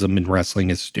tribalism in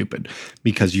wrestling is stupid,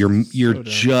 because you're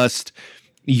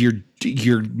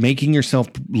making yourself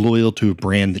loyal to a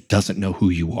brand that doesn't know who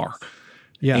you are.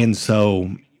 Yeah. And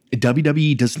so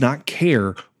WWE does not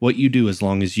care what you do as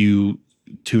long as you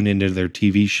tune into their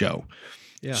TV show.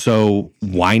 Yeah. So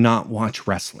why not watch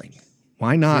wrestling?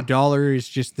 Why not? Your dollar is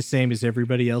just the same as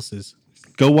everybody else's.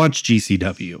 Go watch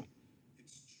GCW.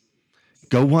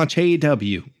 Go watch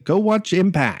AEW. Go watch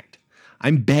Impact.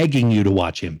 I'm begging you to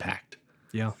watch Impact.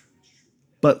 Yeah.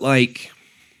 But like,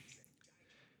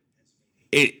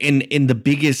 in the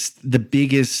biggest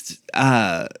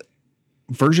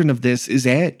version of this is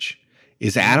Edge.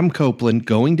 Is Adam Copeland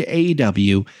going to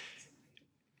AEW?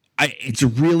 It's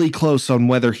really close on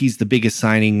whether he's the biggest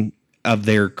signing of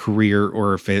their career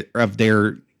or of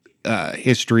their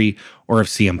history, or if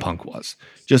CM Punk was.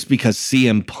 Just because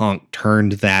CM Punk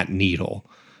turned that needle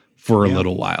for a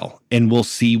little while. And we'll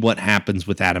see what happens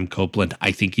with Adam Copeland.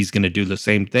 I think he's going to do the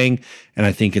same thing, and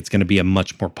I think it's going to be a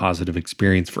much more positive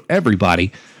experience for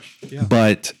everybody. Yeah.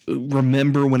 But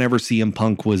remember, whenever CM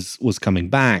Punk was coming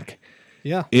back,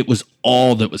 it was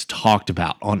all that was talked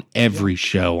about on every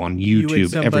show, on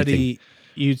YouTube, everything.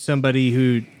 You had somebody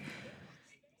who'd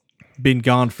been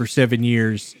gone for 7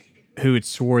 years who had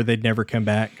swore they'd never come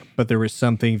back, but there was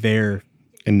something there,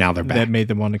 and now they're back, that made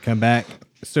them want to come back.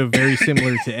 So very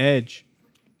similar to Edge.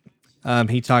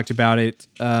 He talked about it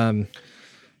on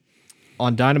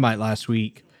Dynamite last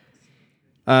week.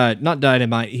 Not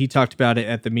Dynamite. He talked about it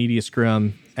at the media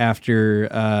scrum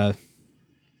after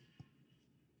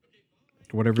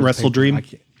whatever. Wrestle Dream.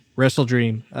 Wrestle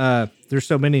Dream. There's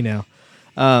so many now.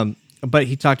 But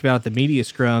he talked about at the media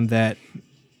scrum that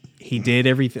he did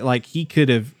everything. Like, he could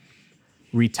have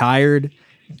retired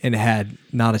and had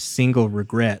not a single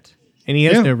regret. And he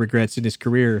has no regrets in his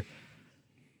career.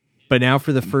 But now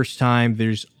for the first time,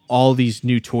 there's all these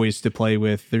new toys to play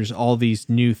with. There's all these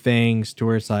new things to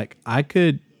where it's like, I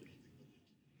could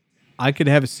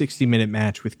have a 60-minute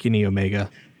match with Kenny Omega.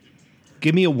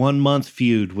 Give me a 1-month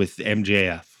feud with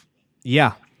MJF.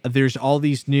 Yeah. There's all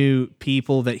these new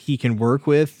people that he can work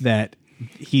with that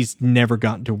he's never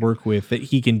gotten to work with, that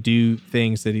he can do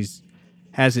things that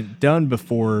hasn't done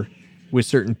before with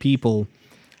certain people.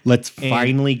 Let's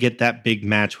finally get that big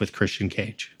match with Christian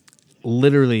Cage.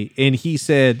 Literally. And he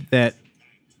said that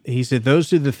he said,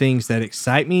 those are the things that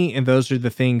excite me, and those are the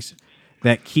things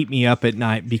that keep me up at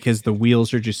night because the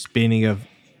wheels are just spinning of,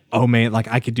 oh man, like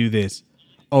I could do this.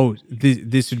 Oh,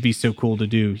 this would be so cool to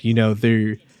do.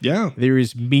 There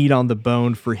is meat on the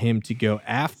bone for him to go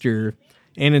after.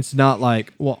 And it's not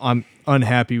like, well, I'm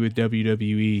unhappy with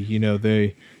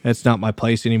WWE. That's not my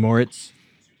place anymore. It's,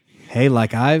 hey,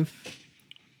 like I've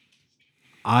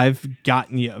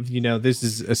gotten this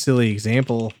is a silly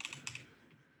example,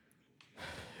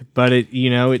 but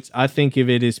I think of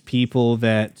it as people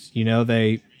that,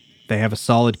 they have a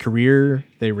solid career,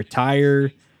 they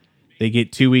retire, they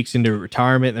get 2 weeks into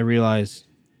retirement and they realize,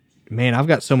 man, I've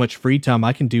got so much free time.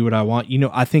 I can do what I want.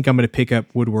 I think I'm going to pick up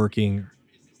woodworking,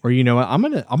 or I'm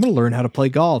going to learn how to play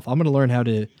golf. I'm going to learn how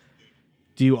to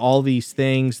do all these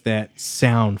things that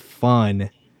sound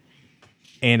fun.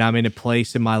 And I'm in a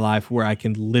place in my life where I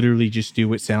can literally just do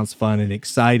what sounds fun and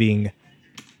exciting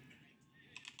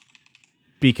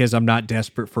because I'm not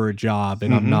desperate for a job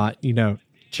and I'm not,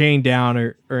 chained down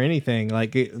or anything.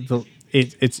 Like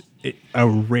it's a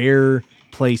rare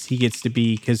place he gets to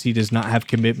be because he does not have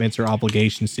commitments or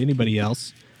obligations to anybody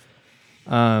else.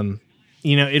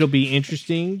 It'll be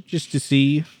interesting just to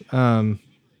see,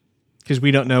 because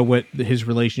we don't know what his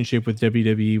relationship with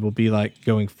WWE will be like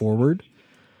going forward.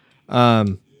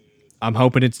 I'm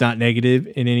hoping it's not negative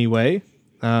in any way.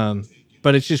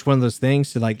 But it's just one of those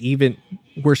things to, like, even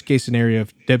worst case scenario,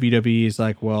 if WWE is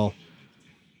like, well,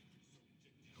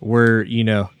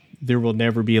 there will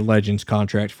never be a Legends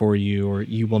contract for you, or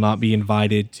you will not be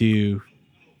invited to,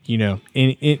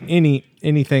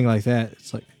 anything like that.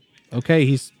 It's like, okay,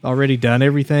 he's already done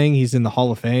everything. He's in the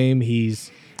Hall of Fame.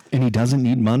 And he doesn't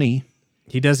need money.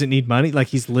 He doesn't need money. Like,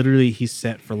 he's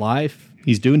set for life.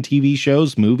 He's doing TV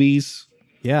shows, movies.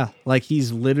 Yeah. Like,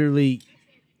 he's literally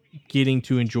getting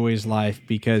to enjoy his life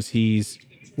because he's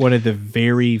one of the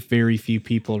very, very few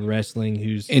people in wrestling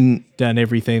who's done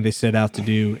everything they set out to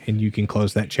do, and you can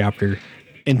close that chapter.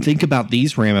 And think about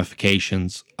these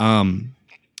ramifications.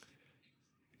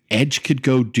 Edge could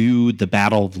go do the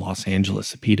Battle of Los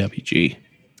Angeles at PWG.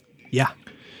 Yeah.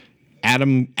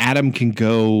 Adam can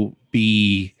go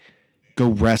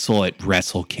wrestle at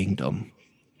Wrestle Kingdom.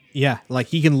 Yeah, like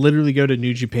he can literally go to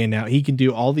New Japan now. He can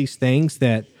do all these things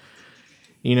that,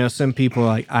 some people are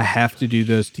like, I have to do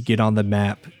those to get on the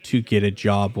map to get a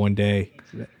job one day.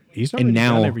 He's already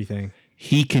done everything.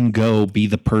 He can go be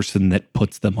the person that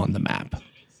puts them on the map.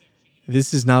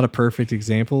 This is not a perfect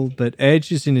example, but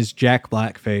Edge is in his Jack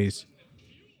Black phase.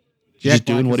 Just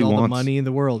doing what he wants. The money in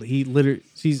the world.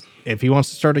 If he wants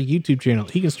to start a YouTube channel,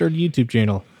 he can start a YouTube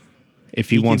channel.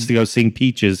 If he wants to go sing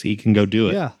Peaches, he can go do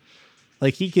it. Yeah.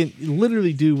 Like, he can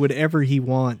literally do whatever he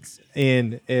wants.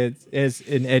 And as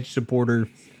an Edge supporter,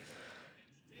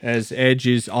 as Edge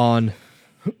is on,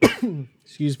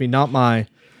 excuse me, not my,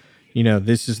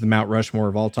 this is the Mount Rushmore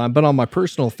of all time, but on my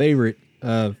personal favorite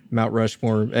Mount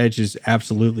Rushmore, Edge is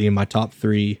absolutely in my top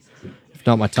 3, if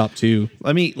not my top 2.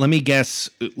 Let me guess.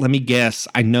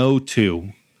 I know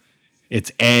 2.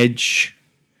 It's Edge,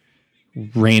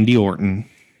 Randy Orton.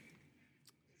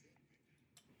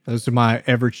 Those are my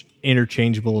ever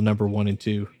interchangeable number 1 and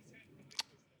 2.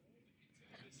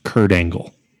 Kurt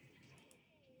Angle.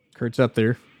 Kurt's up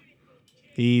there.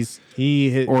 Or is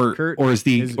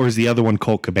the other one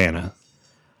Colt Cabana?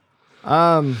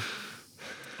 I'd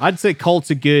say Colt's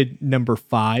a good number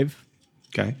 5.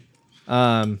 Okay.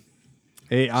 Honestly,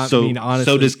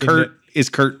 so does Kurt? Is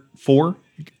Kurt 4?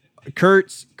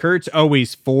 Kurt's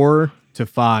always 4 to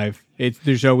 5.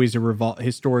 There's always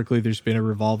historically there's been a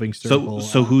revolving circle.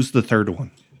 So who's the third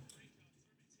one?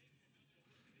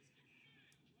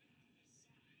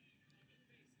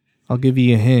 I'll give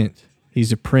you a hint.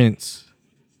 He's a prince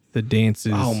that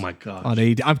dances. Oh my god! On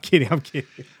AEW. I'm kidding.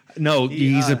 No,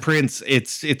 he's a prince.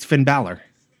 It's Finn Balor.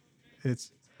 Finn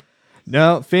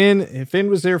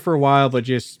was there for a while, but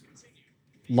just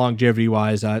longevity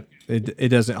wise, it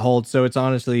doesn't hold. So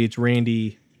it's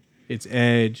Randy, it's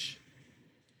Edge,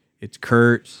 it's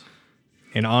Kurt,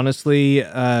 and honestly,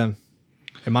 it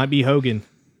might be Hogan.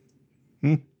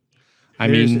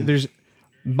 There's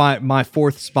my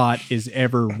 4th spot is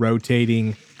ever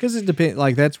rotating because it depends.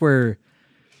 Like, that's where,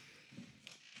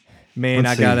 man,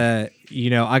 I gotta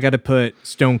put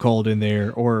Stone Cold in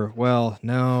there, or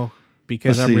no,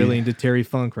 because I'm really into Terry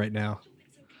Funk right now.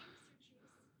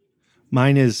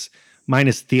 Mine is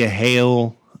Thea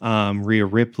Hale, Rhea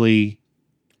Ripley.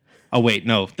 Oh wait,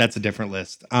 no, that's a different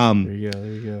list. There you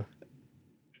go.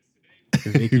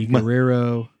 Vicky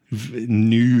Guerrero.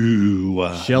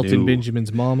 Shelton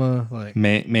Benjamin's mama, like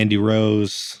Mandy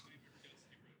Rose.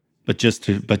 But just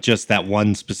that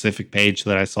one specific page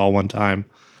that I saw one time.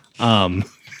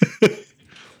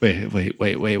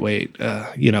 Wait.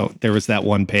 There was that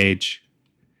one page.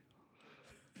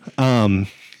 That's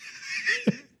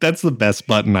the best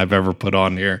button I've ever put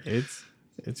on here.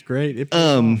 It's great.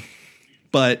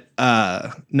 But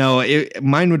no,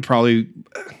 mine would probably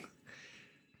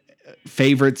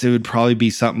favorites. It would probably be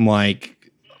something like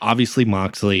obviously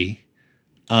Moxley,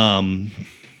 Dr.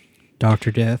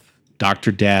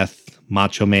 Death,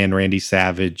 Macho Man Randy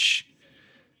Savage,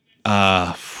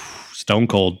 Stone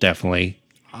Cold definitely.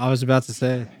 I was about to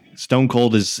say Stone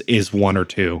Cold is one or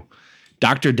two.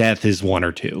 Dr. Death is one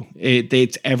or two.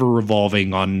 It's ever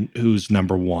revolving on who's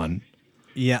number one.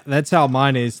 Yeah, that's how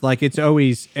mine is. Like, it's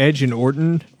always Edge and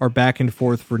Orton are back and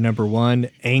forth for number one.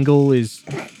 Angle is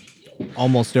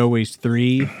almost always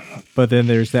three, but then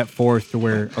there's that fourth to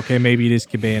where, okay, maybe it is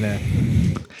Cabana,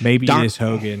 maybe it is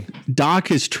Hogan.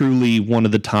 Doc is truly one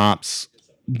of the tops,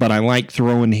 but I like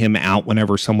throwing him out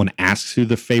whenever someone asks who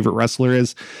the favorite wrestler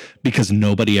is, because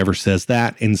nobody ever says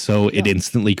that. And so it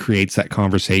instantly creates that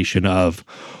conversation of,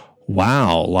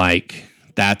 wow, like,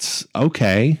 that's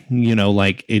okay.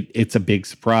 Like it's a big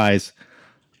surprise.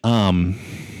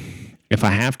 If I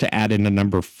have to add in a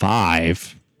number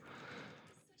 5,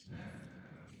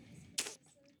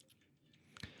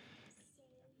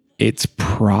 it's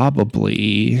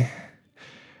probably,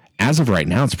 as of right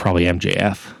now, it's probably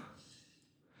MJF.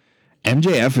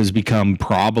 MJF has become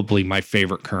probably my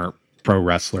favorite current pro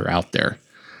wrestler out there.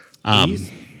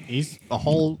 He's a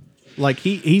whole, like,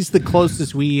 he's the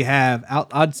closest we have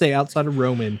I'd say outside of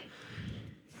Roman.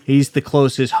 He's the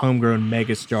closest homegrown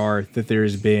megastar that there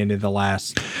has been in the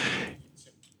last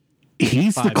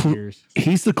 5 years.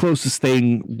 He's the closest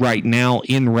thing right now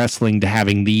in wrestling to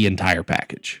having the entire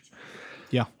package.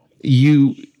 Yeah.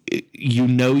 You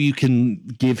can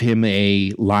give him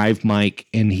a live mic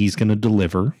and he's going to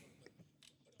deliver.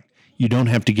 You don't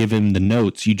have to give him the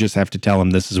notes. You just have to tell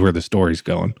him this is where the story's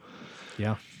going.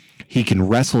 Yeah. He can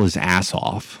wrestle his ass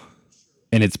off.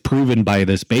 And it's proven by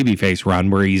this babyface run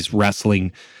where he's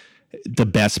wrestling the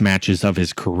best matches of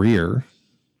his career.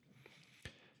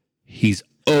 He's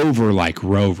over like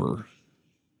Rover.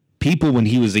 People, when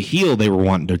he was a heel, they were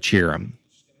wanting to cheer him.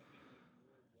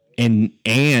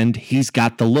 And he's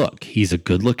got the look. He's a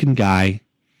good-looking guy.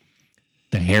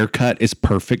 The haircut is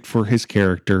perfect for his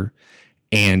character.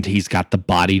 And he's got the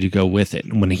body to go with it.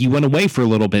 And when he went away for a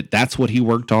little bit, that's what he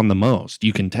worked on the most.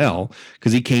 You can tell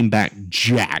because he came back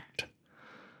jacked.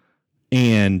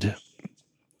 And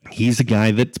he's a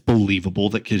guy that's believable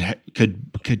that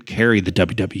could carry the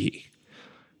WWE.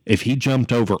 If he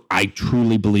jumped over, I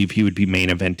truly believe he would be main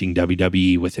eventing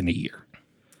WWE within a year.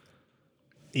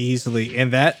 Easily.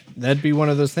 And that'd be one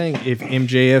of those things. If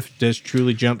MJF does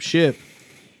truly jump ship,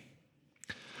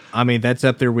 I mean, that's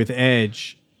up there with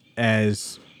Edge. I'd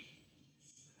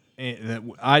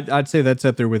say that's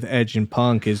up there with Edge and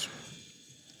Punk. Is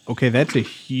okay. That's a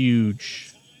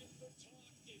huge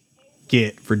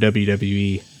get for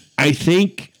WWE. I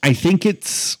think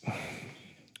it's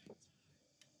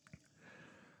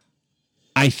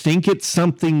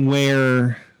something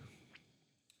where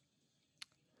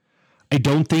I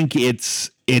don't think it's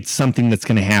something that's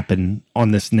going to happen on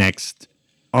this next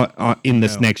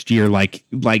next year, like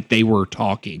they were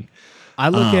talking. I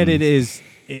look at it as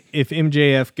if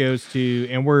MJF goes to,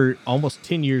 and we're almost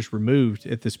 10 years removed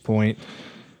at this point.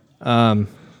 I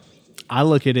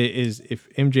look at it as if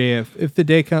the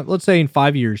day comes, let's say in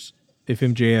 5 years, if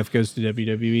MJF goes to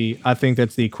WWE, I think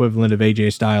that's the equivalent of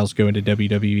AJ Styles going to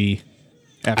WWE.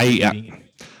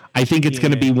 I think it's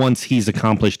going to be once he's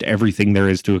accomplished everything there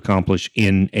is to accomplish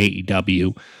in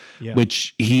AEW,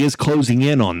 which he is closing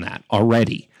in on that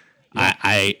already.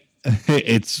 Yeah.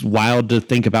 It's wild to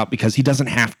think about because he doesn't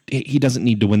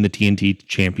need to win the TNT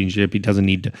championship. He doesn't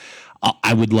need to.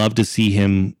 I would love to see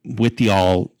him with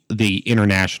the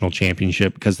international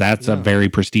championship because that's a very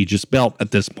prestigious belt at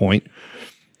this point.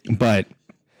 But,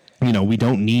 we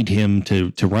don't need him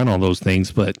to run all those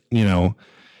things, but,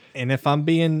 And if I'm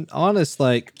being honest,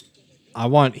 like, I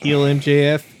want heel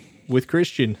MJF with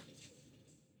Christian.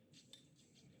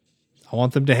 I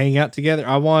want them to hang out together.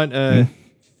 I want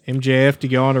MJF to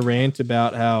go on a rant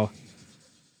about how,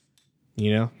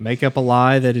 make up a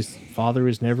lie that his father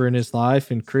was never in his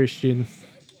life, and Christian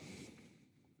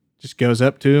just goes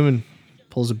up to him and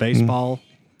pulls a baseball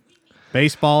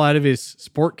out of his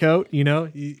sport coat. Tell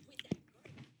me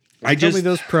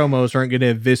those promos aren't going to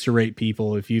eviscerate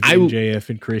people if you've MJF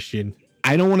and Christian.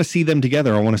 I don't want to see them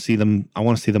together. I want to see them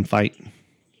fight.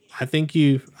 I think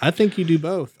you do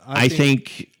both. I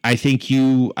think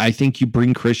you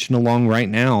bring Christian along right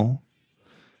now,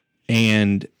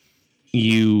 and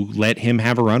you let him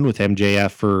have a run with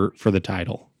MJF for the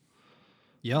title.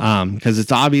 Yeah. Because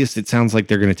it's obvious. It sounds like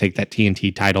they're going to take that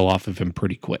TNT title off of him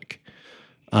pretty quick.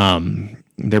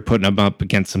 They're putting him up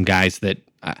against some guys that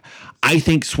I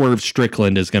think Swerve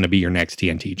Strickland is going to be your next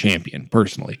TNT champion,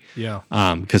 personally. Yeah.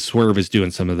 Because Swerve is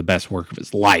doing some of the best work of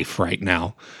his life right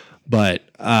now. But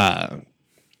I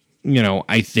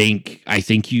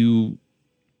think you,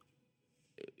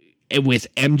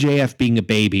 with MJF being a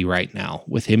baby right now,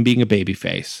 with him being a baby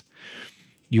face,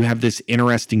 you have this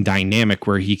interesting dynamic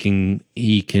where he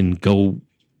can go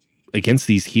against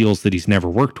these heels that he's never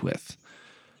worked with.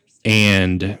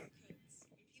 And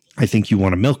I think you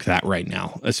want to milk that right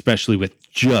now, especially with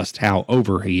just how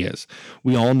over he is.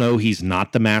 We all know he's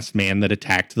not the masked man that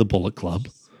attacked the Bullet Club.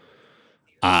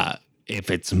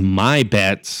 If it's my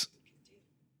bets,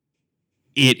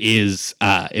 it's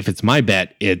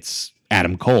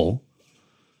Adam Cole.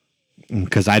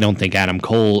 Because I don't think Adam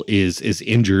Cole is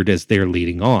injured as they're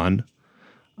leading on.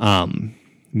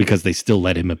 Because they still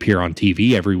let him appear on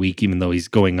TV every week, even though he's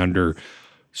going under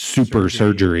super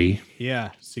surgery.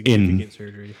 Yeah, significant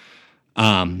surgery.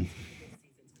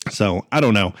 So I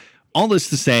don't know. All this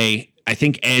to say, I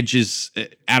think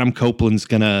Adam Copeland's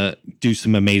gonna do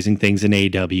some amazing things in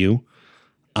AEW.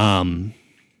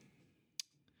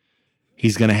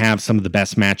 He's gonna have some of the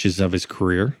best matches of his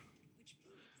career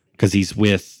because he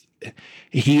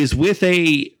is with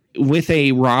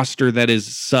a roster that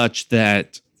is such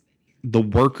that the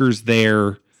workers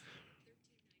there,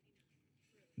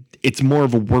 it's more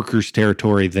of a workers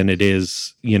territory than it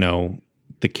is,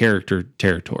 the character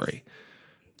territory.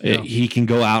 Yeah. He can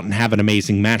go out and have an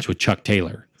amazing match with Chuck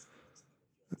Taylor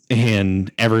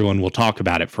and everyone will talk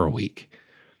about it for a week.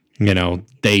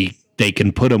 They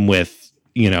can put him with,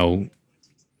 I'm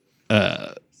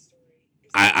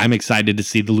excited to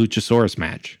see the Luchasaurus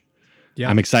match. Yeah.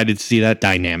 I'm excited to see that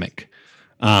dynamic.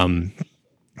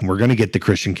 We're going to get the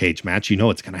Christian Cage match.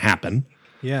 It's going to happen.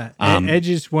 Yeah. Edge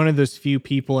is one of those few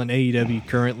people in AEW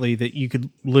currently that you could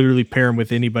literally pair him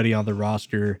with anybody on the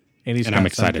roster. And I'm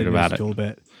excited about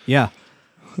it. Yeah.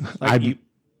 I've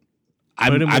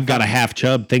got a half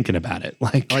chub thinking about it.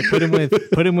 Like put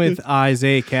him with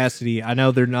Isaiah Cassidy. I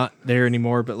know they're not there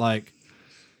anymore, but like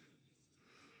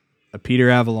a Peter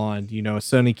Avalon, a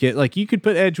Sonny Kid. Like you could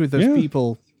put Edge with those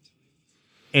people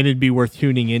and it'd be worth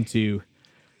tuning into.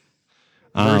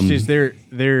 Versus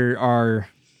there are,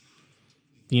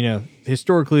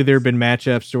 historically there have been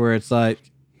matchups where it's like,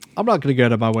 I'm not going to go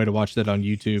out of my way to watch that on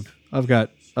YouTube. I've got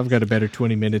a better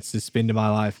 20 minutes to spend in my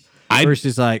life.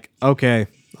 Versus like, okay,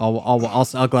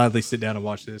 I'll gladly sit down and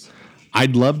watch this.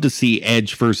 I'd love to see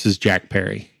Edge versus Jack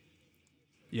Perry.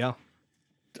 Yeah.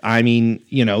 I mean,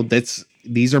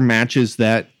 these are matches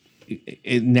that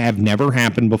have never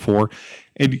happened before.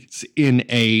 It's in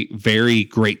a very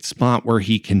great spot where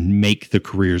he can make the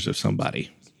careers of somebody.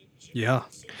 Yeah.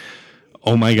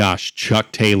 Oh my gosh,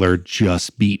 Chuck Taylor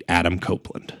just beat Adam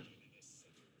Copeland.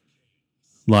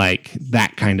 Like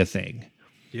that kind of thing.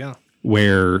 Yeah.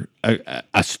 Where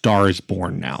a star is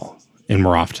born now and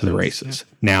we're off to the races.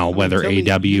 Yeah. Now, whether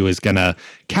AEW is going to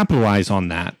capitalize on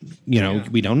that,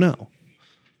 we don't know.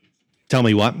 Tell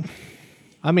me what?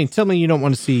 Tell me you don't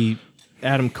want to see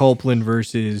Adam Copeland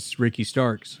versus Ricky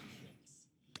Starks.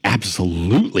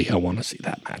 Absolutely, I want to see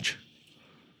that match.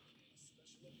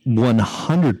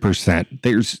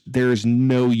 100%. There's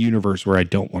no universe where I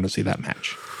don't want to see that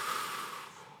match.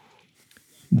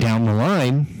 Down the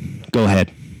line, go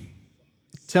ahead.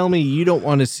 Tell me you don't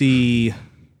want to see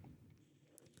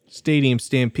Stadium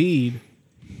Stampede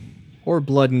or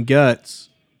Blood and Guts,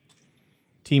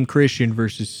 Team Christian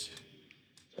versus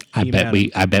Team Adam.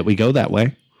 I bet we go that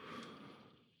way.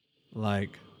 Like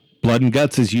Blood and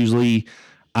Guts is usually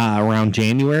around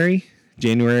January,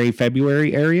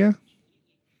 February area.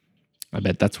 I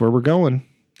bet that's where we're going.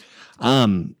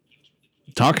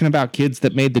 Talking about kids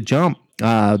that made the jump,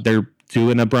 they're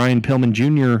doing a Brian Pillman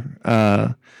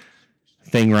Jr.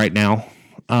 Thing right now,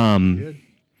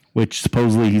 which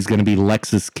supposedly he's going to be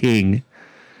Lexus King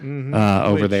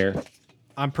over there.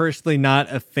 I'm personally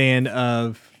not a fan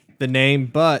of the name,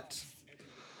 but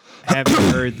having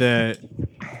heard the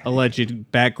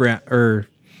alleged background or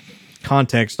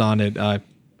context on it, I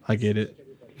get it.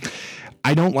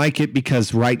 I don't like it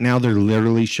because right now they're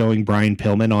literally showing Brian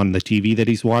Pillman on the TV that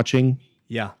he's watching.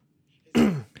 Yeah.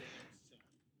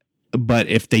 But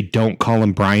if they don't call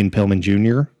him Brian Pillman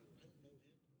Jr.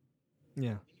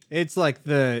 Yeah. It's like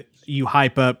you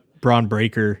hype up Braun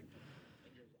Breaker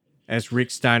as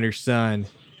Rick Steiner's son.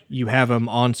 You have him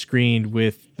on screen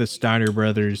with the Steiner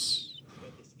brothers,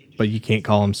 but you can't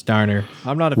call him Steiner.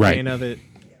 I'm not a fan of it.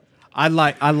 I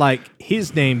like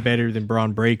his name better than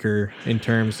Braun Breaker in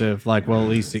terms of like, well, at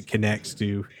least it connects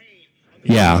to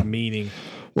Yeah. Meaning.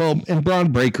 Well, and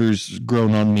Braun Breaker's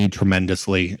grown on me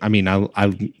tremendously. I mean,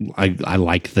 I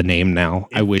like the name now.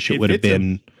 I wish it would have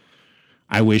been.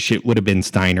 I wish it would have been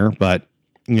Steiner, but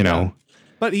you know.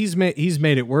 But he's made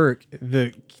it work.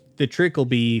 The trick will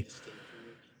be,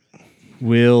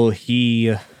 will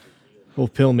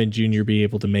Pillman Jr. be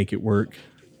able to make it work?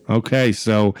 Okay,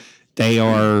 so they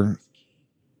are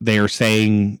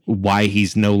saying why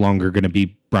he's no longer going to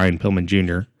be Brian Pillman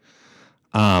Jr.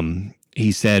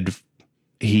 He said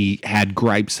he had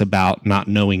gripes about not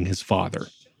knowing his father.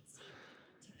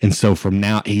 And so from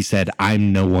now, he said,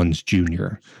 I'm no one's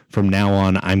junior. From now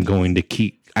on, I'm going to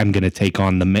take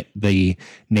on the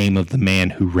name of the man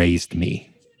who raised me.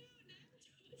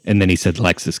 And then he said,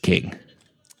 Lexus King.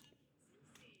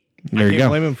 There you go. I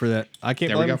can't blame him for that. I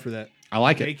can't blame him for that. I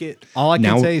like it. All I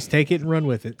can say is take it and run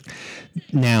with it.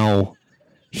 Now,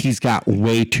 he's got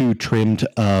way too trimmed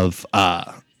of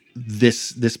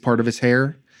this part of his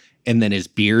hair. And then his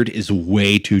beard is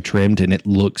way too trimmed, and it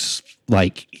looks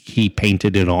like he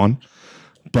painted it on.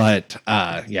 But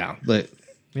yeah.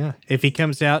 If he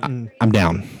comes out and I'm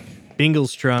down.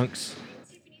 Bingles trunks,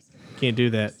 can't do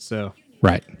that. So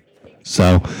right.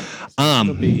 So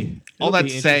it'll all that be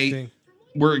to say,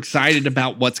 we're excited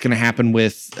about what's going to happen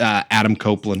with Adam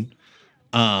Copeland.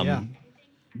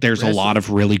 There's a lot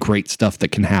of really great stuff that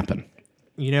can happen.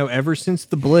 Ever since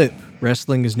the blip,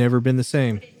 wrestling has never been the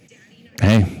same.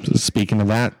 Hey, speaking of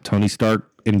that, Tony Stark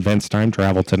invents time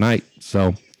travel tonight.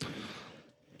 So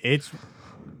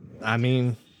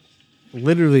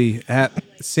literally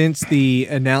since the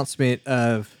announcement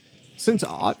since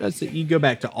you go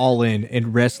back to All In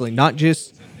and wrestling, not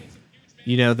just,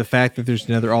 the fact that there's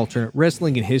another alternate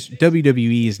wrestling in history,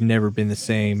 WWE has never been the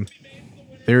same.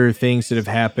 There are things that have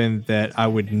happened that I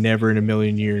would never in a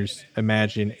million years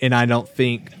imagine. And I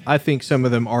think some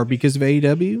of them are because of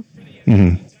AEW.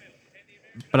 Mm-hmm.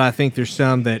 But I think there's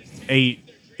some that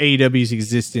AEW's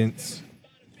existence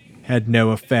had no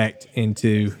effect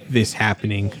into this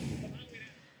happening.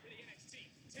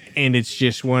 And it's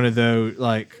just one of those,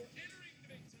 like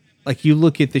you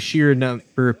look at the sheer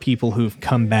number of people who've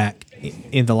come back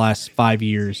in the last 5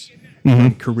 years,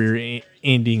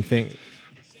 career-ending thing.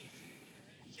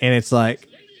 And it's like,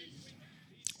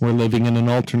 we're living in an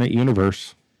alternate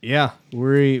universe. Yeah,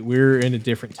 we're in a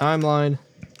different timeline.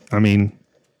 I mean,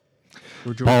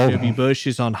 where George W. Bush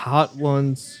is on Hot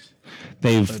Ones.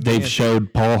 They've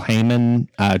showed Paul Heyman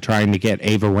trying to get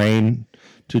Ava Raine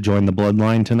to join the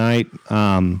Bloodline tonight.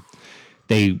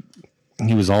 He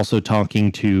was also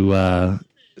talking to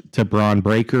Braun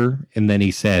Breaker, and then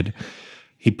he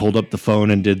pulled up the phone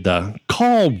and did the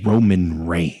call Roman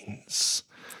Reigns.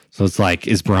 So it's like,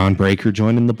 is Braun Breaker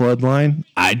joining the Bloodline?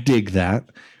 I dig that.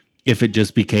 If it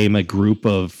just became a group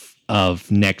of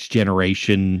next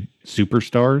generation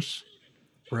superstars,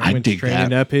 Roman's I dig training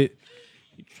that. Up it.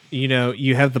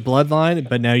 You have the Bloodline,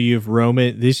 but now you have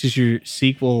Roman. This is your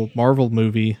sequel Marvel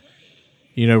movie.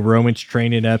 Roman's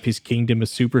training up his kingdom of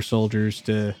super soldiers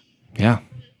to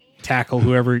tackle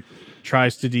whoever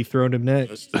tries to dethrone him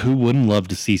next. Who wouldn't love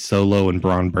to see Solo and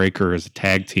Braun Breaker as a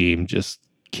tag team just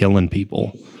killing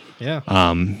people? Yeah.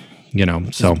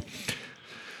 So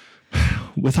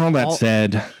with all that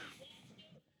said,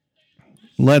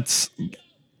 let's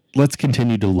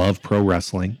continue to love pro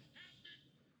wrestling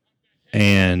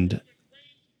and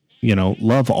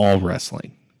love all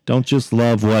wrestling. Don't just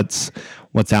love what's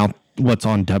on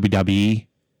WWE.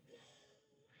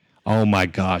 Oh my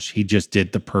gosh, he just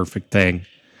did the perfect thing.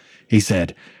 He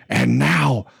said, and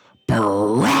now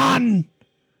Braun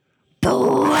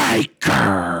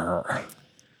Breaker.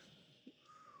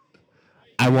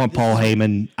 I want Paul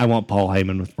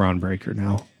Heyman with Braun Breaker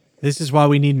now. This is why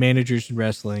we need managers in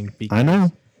wrestling. Because I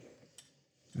know.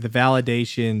 The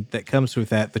validation that comes with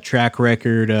that, the track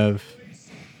record of,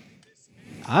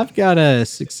 I've got a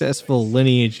successful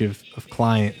lineage of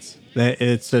clients, that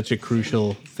it's such a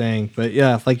crucial thing. But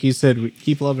yeah, like you said, we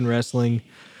keep loving wrestling.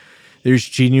 There's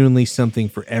genuinely something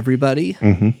for everybody,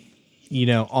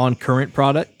 on current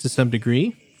product to some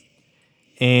degree.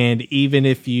 And even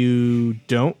if you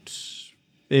don't,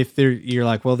 you're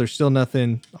like, well, there's still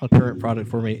nothing on current product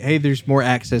for me. Hey, there's more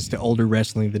access to older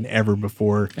wrestling than ever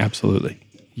before. Absolutely.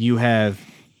 You have,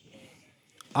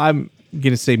 I'm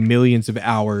going to say, millions of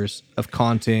hours of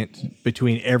content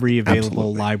between every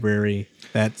available library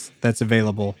that's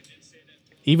available.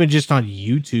 Even just on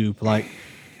YouTube, like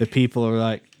the people are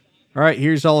like, all right,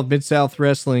 here's all of Mid-South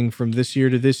Wrestling from this year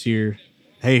to this year.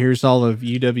 Hey, here's all of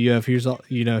UWF. Here's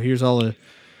all of,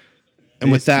 and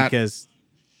with that, because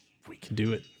we can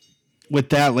do it. With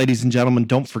that, ladies and gentlemen,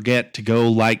 don't forget to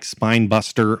go like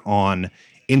Spinebuster on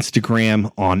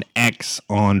Instagram, on X,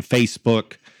 on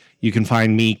Facebook. You can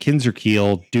find me,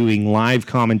 Kinzerkeel, doing live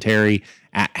commentary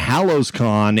at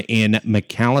HallowsCon in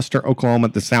McAlester, Oklahoma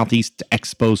at the Southeast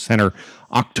Expo Center,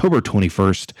 October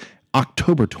 21st,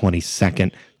 October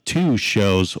 22nd. 2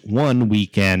 shows, 1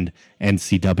 weekend,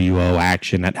 NCWO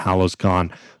action at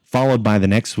HallowsCon, followed by the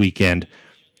next weekend,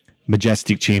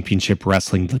 Majestic Championship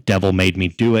Wrestling, The Devil Made Me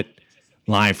Do It,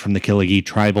 live from the Killigee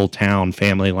Tribal Town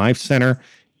Family Life Center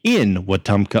in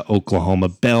Wetumpka, Oklahoma.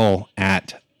 Bell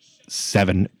at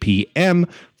 7 p.m.,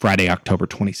 Friday, October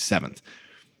 27th.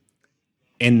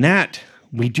 And that,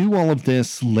 we do all of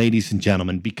this, ladies and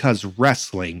gentlemen, because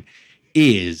wrestling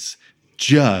is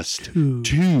just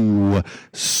too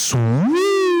sweet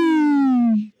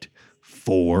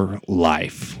for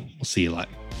life. We'll see you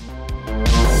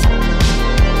later.